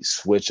complete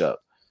switch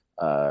up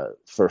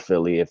for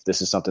Philly if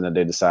this is something that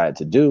they decide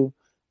to do.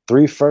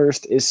 3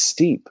 first is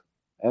steep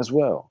as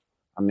well.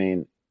 I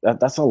mean,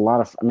 that's a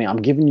lot of. I mean,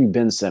 I'm giving you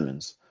Ben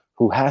Simmons,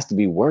 who has to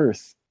be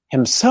worth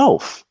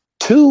himself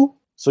 2.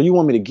 So you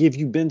want me to give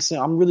you Ben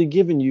Simmons? I'm really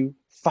giving you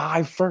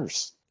 5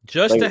 firsts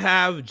just to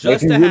have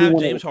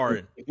James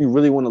Harden. If you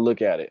really want to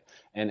look at it,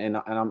 and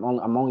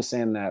I'm only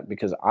saying that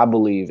because I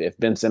believe if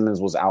Ben Simmons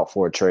was out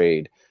for a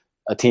trade,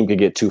 a team could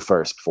get 2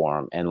 firsts for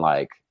him, and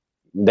like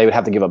they would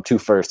have to give up 2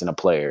 firsts and a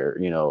player,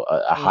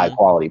 a high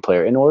quality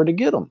player in order to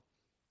get him.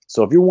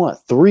 So if you want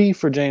 3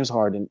 for James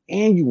Harden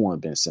and you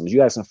want Ben Simmons,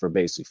 you asking for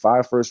basically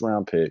 5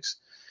 first-round picks,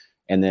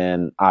 and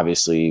then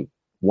obviously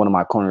one of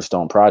my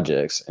cornerstone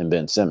projects in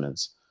Ben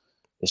Simmons.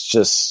 It's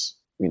just,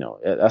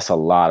 that's a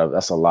lot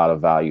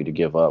of value to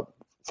give up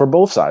for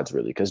both sides,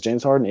 really, because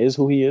James Harden is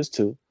who he is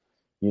too.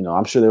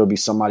 I'm sure there will be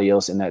somebody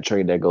else in that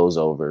trade that goes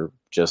over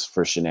just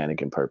for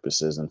shenanigan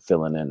purposes and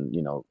filling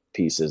in,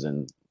 pieces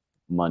and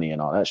money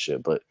and all that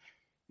shit. But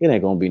it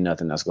ain't gonna be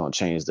nothing that's gonna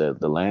change the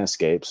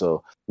landscape.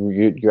 So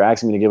you're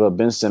asking me to give up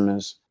Ben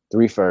Simmons,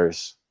 3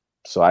 firsts,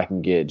 so I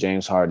can get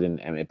James Harden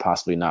and it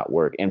possibly not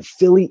work. And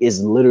Philly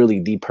is literally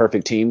the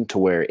perfect team to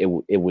where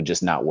it would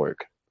just not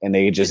work. And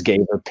they just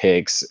gave her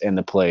picks and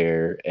the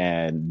player,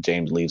 and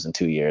James leaves in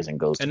 2 years and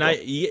goes. And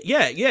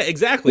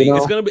exactly.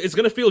 It's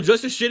gonna feel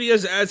just as shitty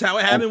as how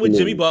it happened with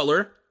Jimmy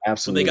Butler.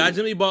 Absolutely, when they got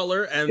Jimmy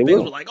Butler, and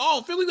things were like,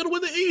 "Oh, Philly's gonna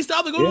win the East.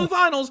 Now they go to the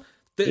finals."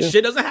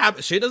 Shit doesn't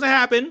happen. Shit doesn't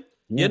happen.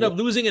 You end up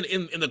losing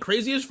in the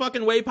craziest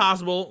fucking way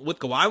possible with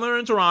Kawhi Leonard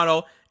in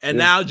Toronto, and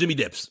now Jimmy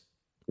dips.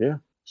 Yeah,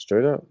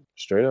 straight up,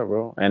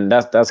 bro. And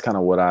that's kind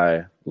of what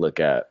I look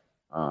at.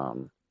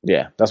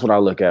 That's what I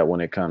look at when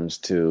it comes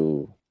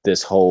to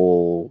this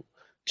whole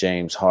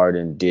James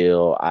Harden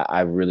deal.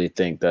 I really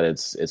think that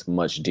it's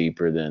much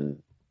deeper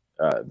than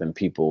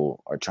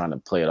people are trying to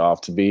play it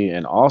off to be.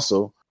 And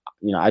also,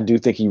 I do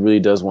think he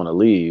really does want to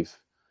leave,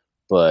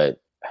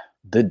 but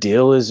the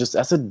deal is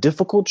that's a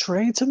difficult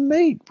trade to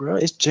make, bro.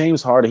 It's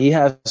James Harden. He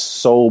has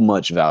so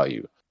much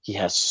value.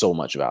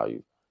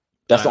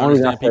 That's the only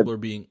reason people are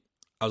being.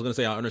 I was gonna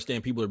say I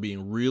understand people are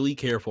being really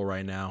careful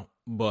right now,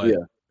 but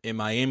in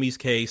Miami's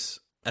case,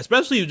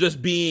 especially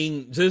just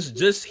being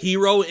just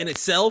hero in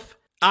itself,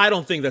 I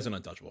don't think that's an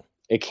untouchable.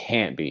 It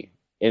can't be.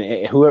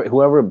 And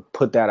whoever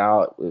put that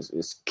out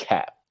is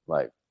cap,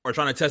 like, or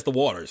trying to test the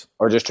waters,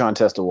 or just trying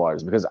to test the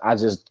waters, because I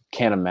just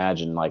can't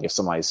imagine, like, if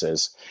somebody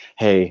says,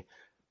 "Hey,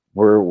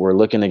 we're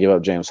looking to give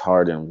up James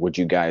Harden. Would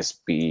you guys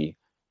be,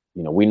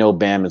 we know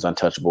Bam is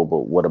untouchable, but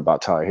what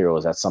about Tyler Hero?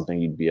 Is that something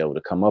you'd be able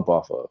to come up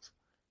off of?"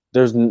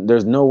 There's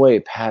no way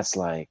Pat's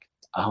like,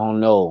 I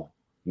don't know.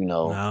 I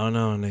don't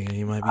know, nigga.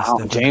 He might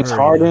be James Curry,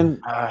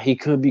 Harden. He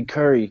could be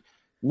Curry.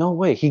 No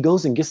way. He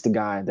goes and gets the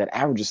guy that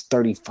averages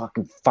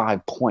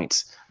 35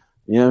 points.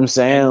 You know what I'm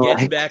saying? And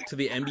gets back to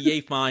the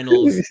NBA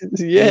Finals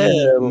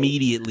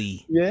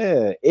immediately.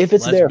 Yeah. If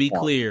it's there. Let's be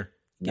clear.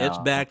 Gets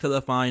back to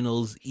the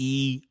finals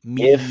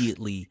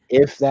immediately.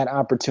 If that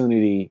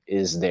opportunity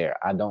is there.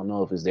 I don't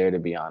know if it's there, to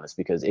be honest,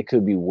 because it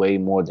could be way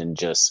more than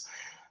just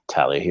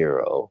Tyler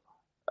Hero,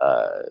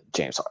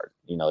 James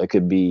Harden. It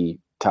could be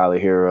Tyler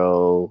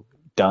Hero,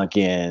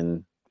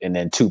 Duncan, and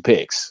then 2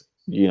 picks.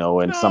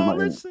 Let's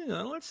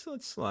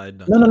slide.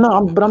 Duncan.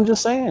 No. But I'm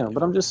just saying,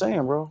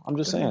 bro. I'm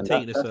just saying.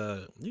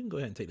 You can go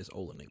ahead and take this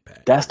Olynyk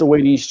pack. That's the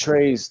way these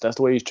trades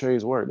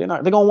work. They're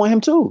gonna want him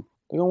too.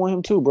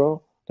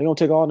 Bro. They're going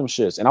to take all them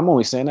shits. And I'm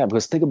only saying that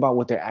because think about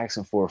what they're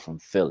asking for from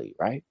Philly,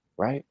 right?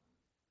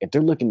 If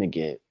they're looking to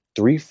get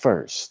 3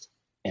 firsts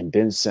and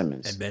Ben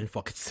Simmons. And Ben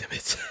fucking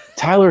Simmons.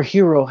 Tyler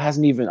Hero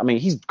hasn't even,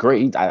 he's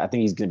great. I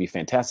think he's going to be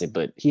fantastic,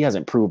 but he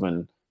hasn't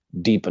proven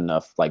deep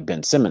enough like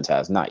Ben Simmons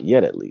has. Not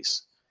yet, at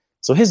least.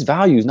 So his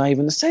value is not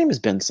even the same as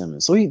Ben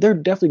Simmons. So they're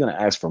definitely going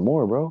to ask for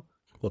more, bro.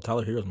 Well,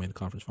 Tyler Hero's made the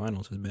conference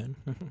finals, has been.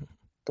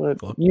 But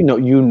you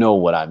know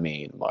what I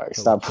mean, Mark.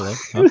 Stop.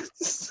 Huh?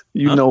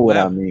 You know what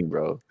I mean,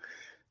 bro.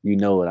 You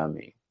know what I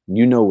mean.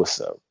 You know what's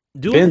up.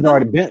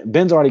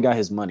 Ben's already got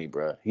his money,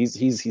 bro.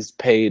 He's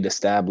paid,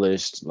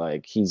 established,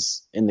 like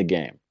he's in the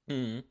game.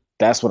 Mm-hmm.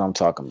 That's what I'm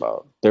talking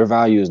about. Their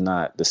value is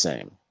not the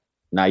same,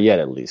 not yet,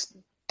 at least.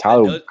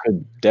 Tyler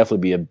could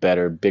definitely be a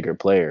better, bigger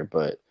player,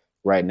 but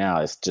right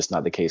now it's just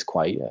not the case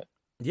quite yet.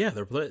 Yeah,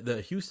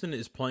 the Houston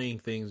is playing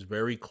things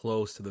very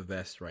close to the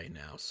vest right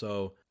now.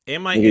 So,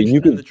 am I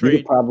interested in the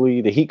trade?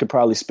 The Heat could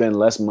probably spend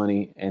less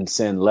money and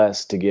send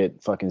less to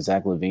get fucking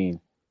Zach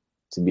LaVine.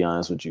 To be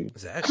honest with you,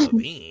 Zach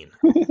LaVine.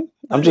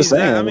 I'm just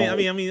saying. I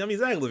mean,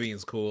 Zach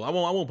LaVine's cool. I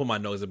won't put my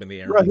nose up in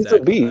the air. Right, he's a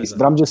beast,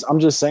 but I'm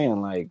just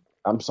saying, like,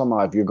 I'm talking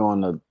about if you're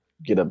going to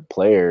get a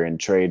player and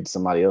trade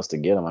somebody else to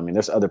get him. I mean,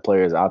 there's other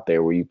players out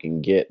there where you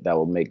can get that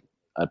will make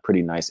a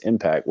pretty nice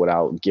impact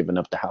without giving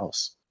up the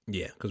house.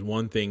 Yeah, because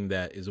one thing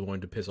that is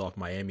going to piss off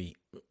Miami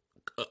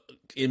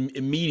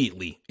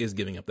immediately is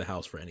giving up the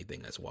house for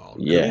anything that's wild.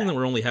 Yeah, the reason that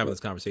we're only having this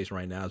conversation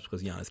right now is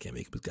because Giannis can't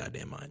make up his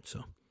goddamn mind.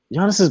 So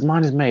Giannis's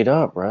mind is made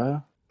up,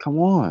 bro. Come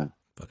on,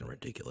 fucking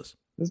ridiculous.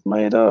 It's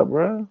made up,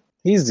 bro.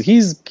 He's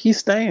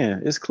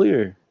staying. It's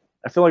clear.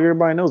 I feel like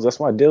everybody knows that's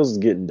why deals is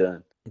getting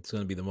done. It's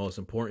going to be the most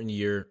important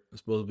year.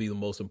 It's supposed to be the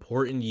most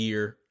important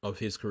year of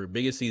his career,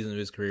 biggest season of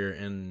his career,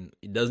 and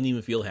it doesn't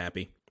even feel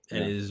happy.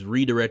 And is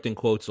redirecting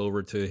quotes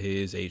over to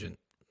his agent.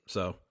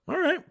 So, all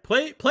right,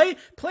 play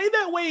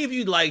that way if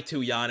you'd like to,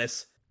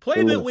 Giannis.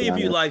 Play that way if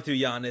you'd like to,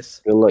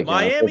 Giannis. Good luck,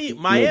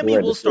 Miami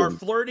will start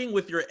flirting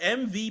with your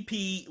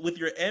MVP.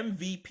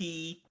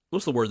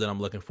 What's the word that I'm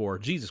looking for?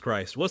 Jesus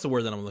Christ, what's the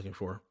word that I'm looking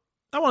for?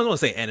 I want to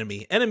say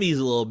enemy. Enemy's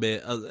a little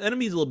bit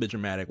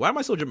dramatic. Why am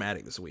I so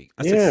dramatic this week?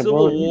 I said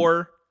Civil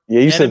War.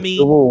 Yeah, you said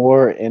Civil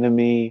War,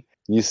 enemy.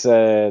 You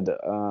said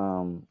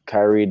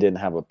Kyrie didn't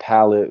have a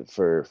palette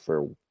for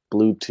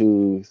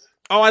Bluetooth.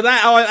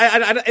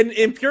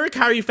 In pure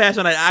Kyrie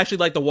fashion, I actually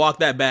like to walk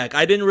that back.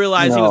 I didn't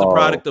realize he was a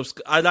product of.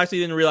 I actually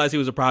didn't realize he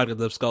was a product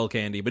of Skull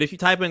Candy. But if you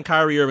type in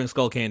Kyrie Irving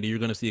Skull Candy, you're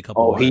going to see a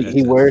couple. Oh,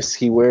 he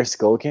wears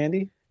Skull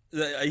Candy.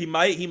 He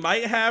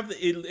might have.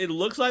 It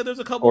looks like there's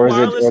a couple or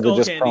wireless Skull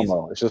just Candies.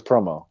 Promo? It's just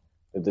promo.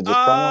 Is it just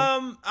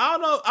promo? I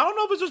don't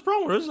know if it's just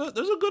promo.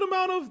 There's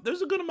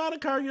a good amount of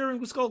Kyrie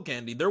Irving Skull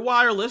Candy. They're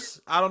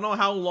wireless. I don't know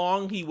how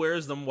long he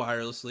wears them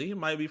wirelessly. It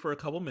might be for a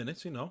couple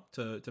minutes,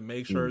 to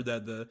make sure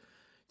that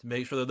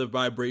the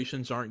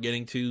vibrations aren't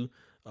getting too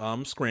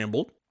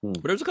scrambled.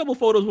 But there's a couple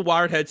photos with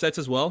wired headsets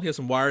as well. He has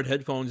some wired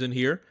headphones in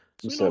here.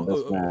 So, you said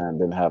this man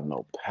didn't have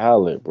no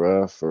palette,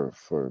 bro,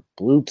 for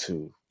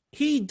Bluetooth.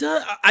 He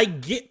does. I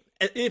get.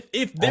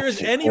 If there's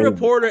any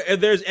reporter, if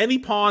there's any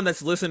pawn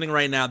that's listening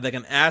right now that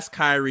can ask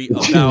Kyrie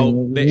about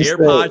the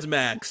AirPods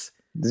Max.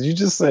 Did you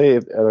just say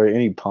are there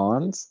any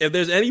pawns? If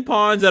there's any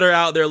pawns that are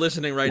out there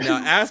listening right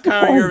now, ask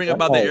Kyrie Irving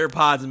about the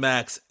AirPods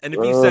Max. And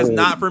if he says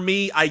not for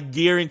me, I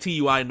guarantee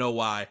you I know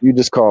why. You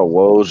just call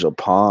Woj a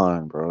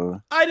pawn,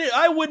 bro.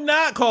 I would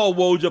not call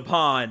Woj a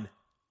pawn.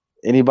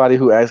 Anybody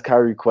who asks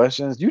Kyrie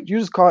questions, you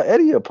just call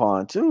Eddie a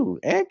pawn too,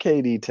 and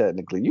KD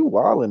technically. You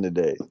wilding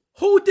today.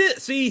 Who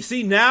did?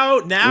 See now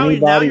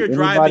you're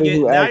driving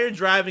it. Now you're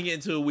driving it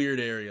into a weird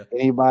area.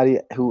 Anybody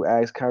who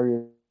asks Kyrie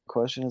a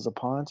question is a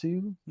pawn to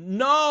you?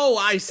 No,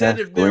 I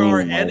said if there are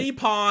any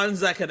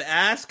pawns that could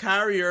ask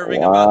Kyrie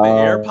Irving about the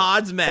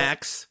AirPods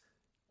Max.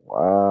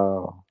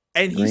 Wow.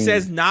 And he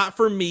says not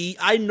for me.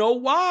 I know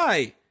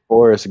why.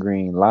 Forest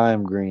green,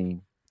 lime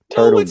green,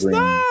 turtle green.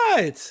 No,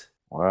 it's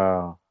not.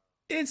 Wow.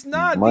 It's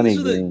not. Money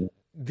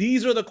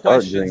these are the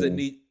questions that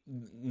need.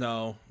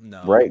 No.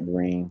 Bright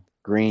green,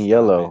 green,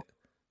 yellow.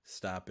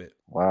 Stop it.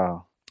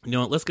 Wow.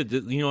 Let's just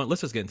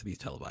get into these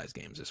televised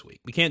games this week.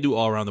 We can't do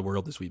all around the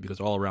world this week because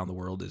all around the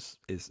world is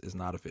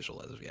not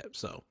official as of yet.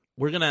 So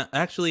we're gonna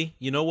actually,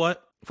 you know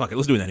what? Fuck it,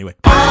 let's do it anyway.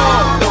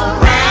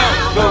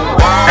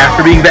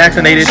 After being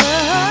vaccinated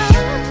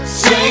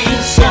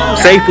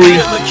safely,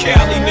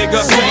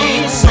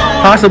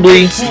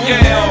 possibly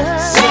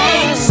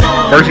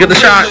first get the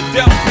shot.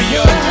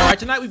 All right,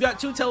 tonight we've got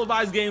 2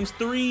 televised games,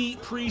 3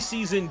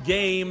 preseason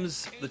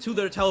games. The 2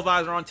 that are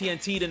televised are on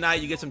TNT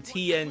tonight. You get some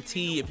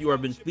TNT if you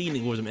have been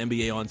feeding for some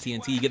NBA on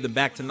TNT. You get them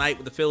back tonight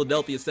with the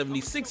Philadelphia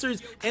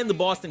 76ers and the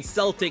Boston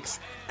Celtics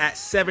at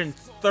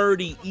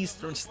 7:30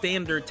 Eastern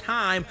Standard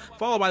Time,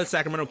 followed by the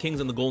Sacramento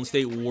Kings and the Golden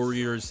State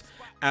Warriors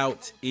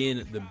out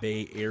in the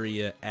Bay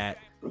Area at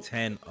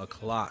 10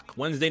 o'clock.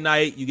 Wednesday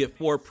night, you get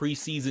 4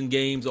 preseason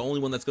games. The only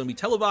one that's going to be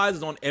televised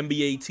is on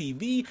NBA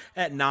TV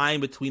at 9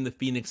 between the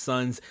Phoenix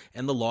Suns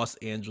and the Los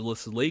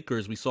Angeles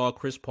Lakers. We saw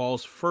Chris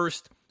Paul's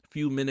first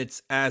few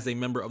minutes as a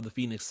member of the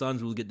Phoenix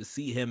Suns. We'll get to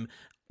see him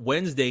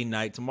Wednesday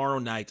night, tomorrow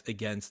night,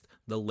 against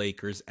the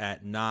Lakers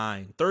at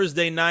 9.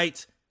 Thursday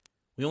night,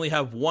 we only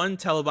have 1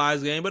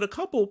 televised game, but a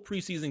couple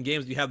preseason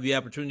games you have the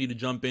opportunity to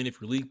jump in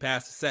if your league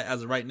pass is set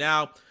as of right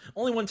now.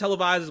 Only 1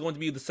 televised is going to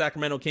be the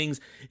Sacramento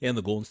Kings and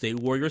the Golden State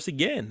Warriors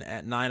again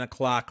at 9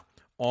 o'clock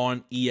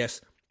on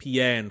ESPN.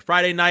 p.m.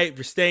 Friday night, if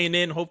you're staying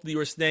in, hopefully you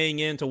are staying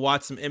in to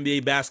watch some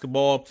NBA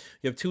basketball.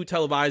 You have 2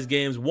 televised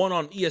games, one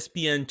on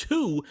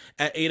ESPN2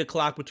 at 8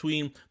 o'clock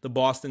between the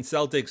Boston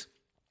Celtics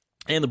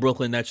and the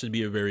Brooklyn Nets. Should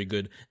be a very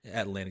good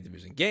Atlantic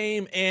Division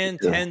game. And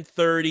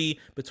 10:30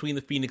 between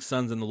the Phoenix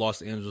Suns and the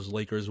Los Angeles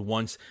Lakers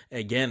once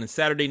again. And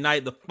Saturday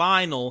night, the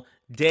final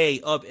day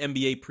of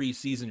NBA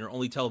preseason, your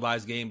only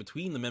televised game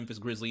between the Memphis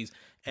Grizzlies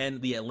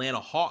and the Atlanta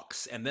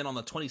Hawks. And then on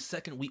the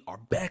 22nd, we are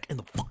back in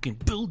the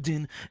fucking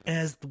building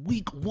as the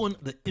week 1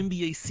 of the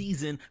NBA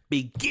season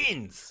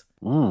begins.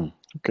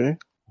 Okay.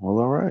 Well,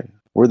 all right.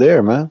 We're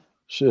there, man.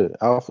 Shit.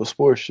 Alpha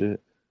Sports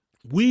shit.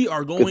 We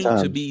are going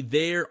to be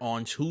there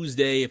on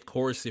Tuesday. Of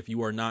course, if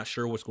you are not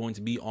sure what's going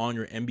to be on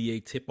your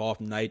NBA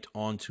tip-off night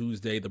on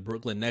Tuesday, the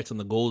Brooklyn Nets and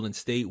the Golden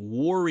State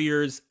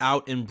Warriors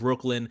out in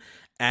Brooklyn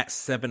at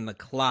 7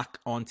 o'clock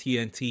on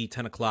TNT,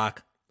 10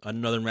 o'clock.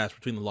 Another match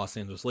between the Los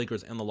Angeles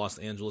Lakers and the Los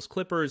Angeles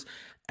Clippers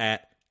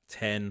at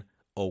 10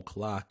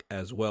 o'clock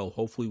as well.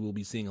 Hopefully we'll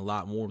be seeing a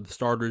lot more of the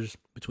starters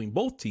between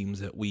both teams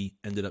that we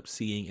ended up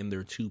seeing in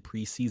their 2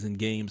 preseason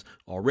games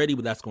already,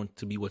 but that's going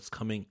to be what's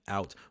coming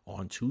out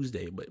on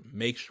Tuesday. But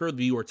make sure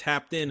that you are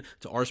tapped in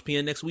to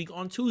RSPN next week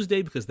on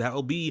Tuesday, because that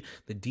will be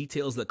the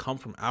details that come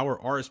from our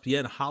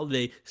RSPN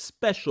holiday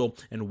special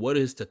and what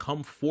is to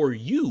come for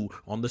you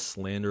on the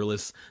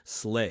Slanderless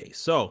Slay.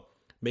 So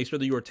make sure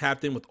that you are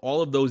tapped in with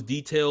all of those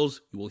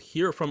details. You will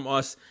hear from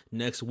us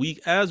next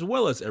week, as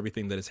well as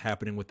everything that is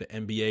happening with the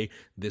NBA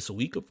this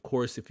week. Of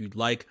course, if you'd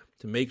like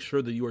to make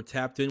sure that you are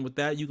tapped in with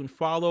that, you can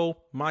follow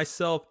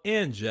myself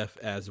and Jeff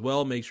as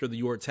well. Make sure that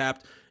you are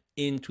tapped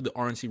into the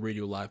RNC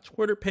Radio Live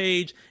Twitter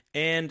page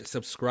and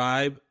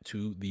subscribe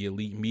to the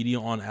Elite Media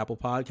on Apple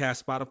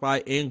Podcasts,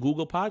 Spotify, and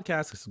Google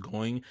Podcasts. It's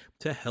going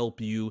to help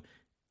you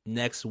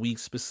next week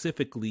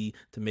specifically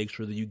to make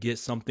sure that you get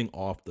something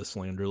off the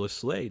Slanderless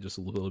Slay. Just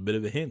a little bit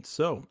of a hint.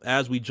 So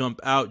as we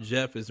jump out,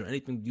 Jeff, is there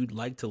anything you'd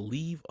like to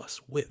leave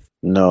us with?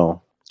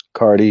 No.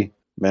 Cardi,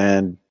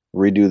 man,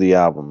 redo the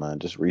album, man.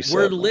 Just reset.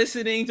 We're man.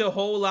 listening to a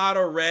whole lot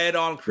of Red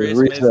on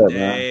Christmas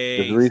Day.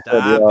 Just reset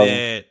Stop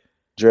it.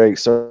 Drake,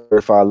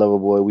 Certified Lover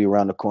Boy, we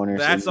around the corner.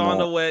 That's so, on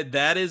the way.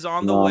 That is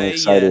on the I'm way.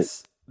 excited.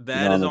 Yes.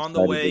 That is on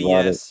the way.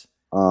 Yes.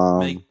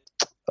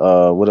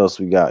 What else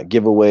we got?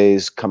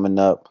 Giveaways coming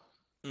up.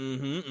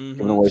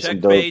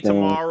 Check Fade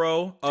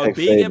tomorrow. A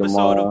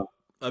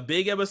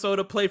big episode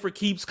of Play for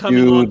Keeps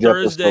coming on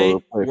Thursday.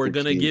 We're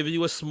gonna give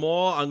you a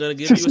small. I'm gonna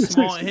give you a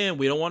small hint.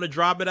 We don't want to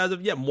drop it as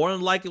of yet. More than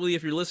likely,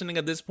 if you're listening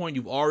at this point,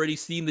 you've already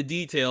seen the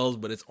details,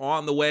 but it's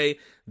on the way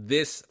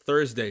this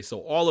Thursday. So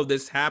all of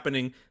this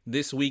happening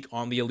this week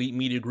on the Elite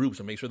Media Group.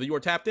 So make sure that you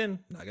are tapped in.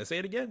 Not gonna say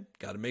it again.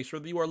 Got to make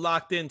sure that you are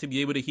locked in to be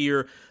able to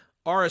hear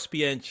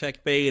RSPN,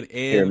 Check Fade,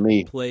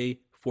 and Play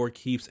for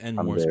Keeps, and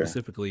more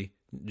specifically,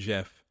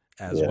 Jeff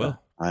as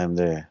well. I am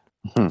there.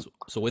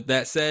 So with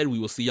that said, we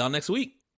will see y'all next week.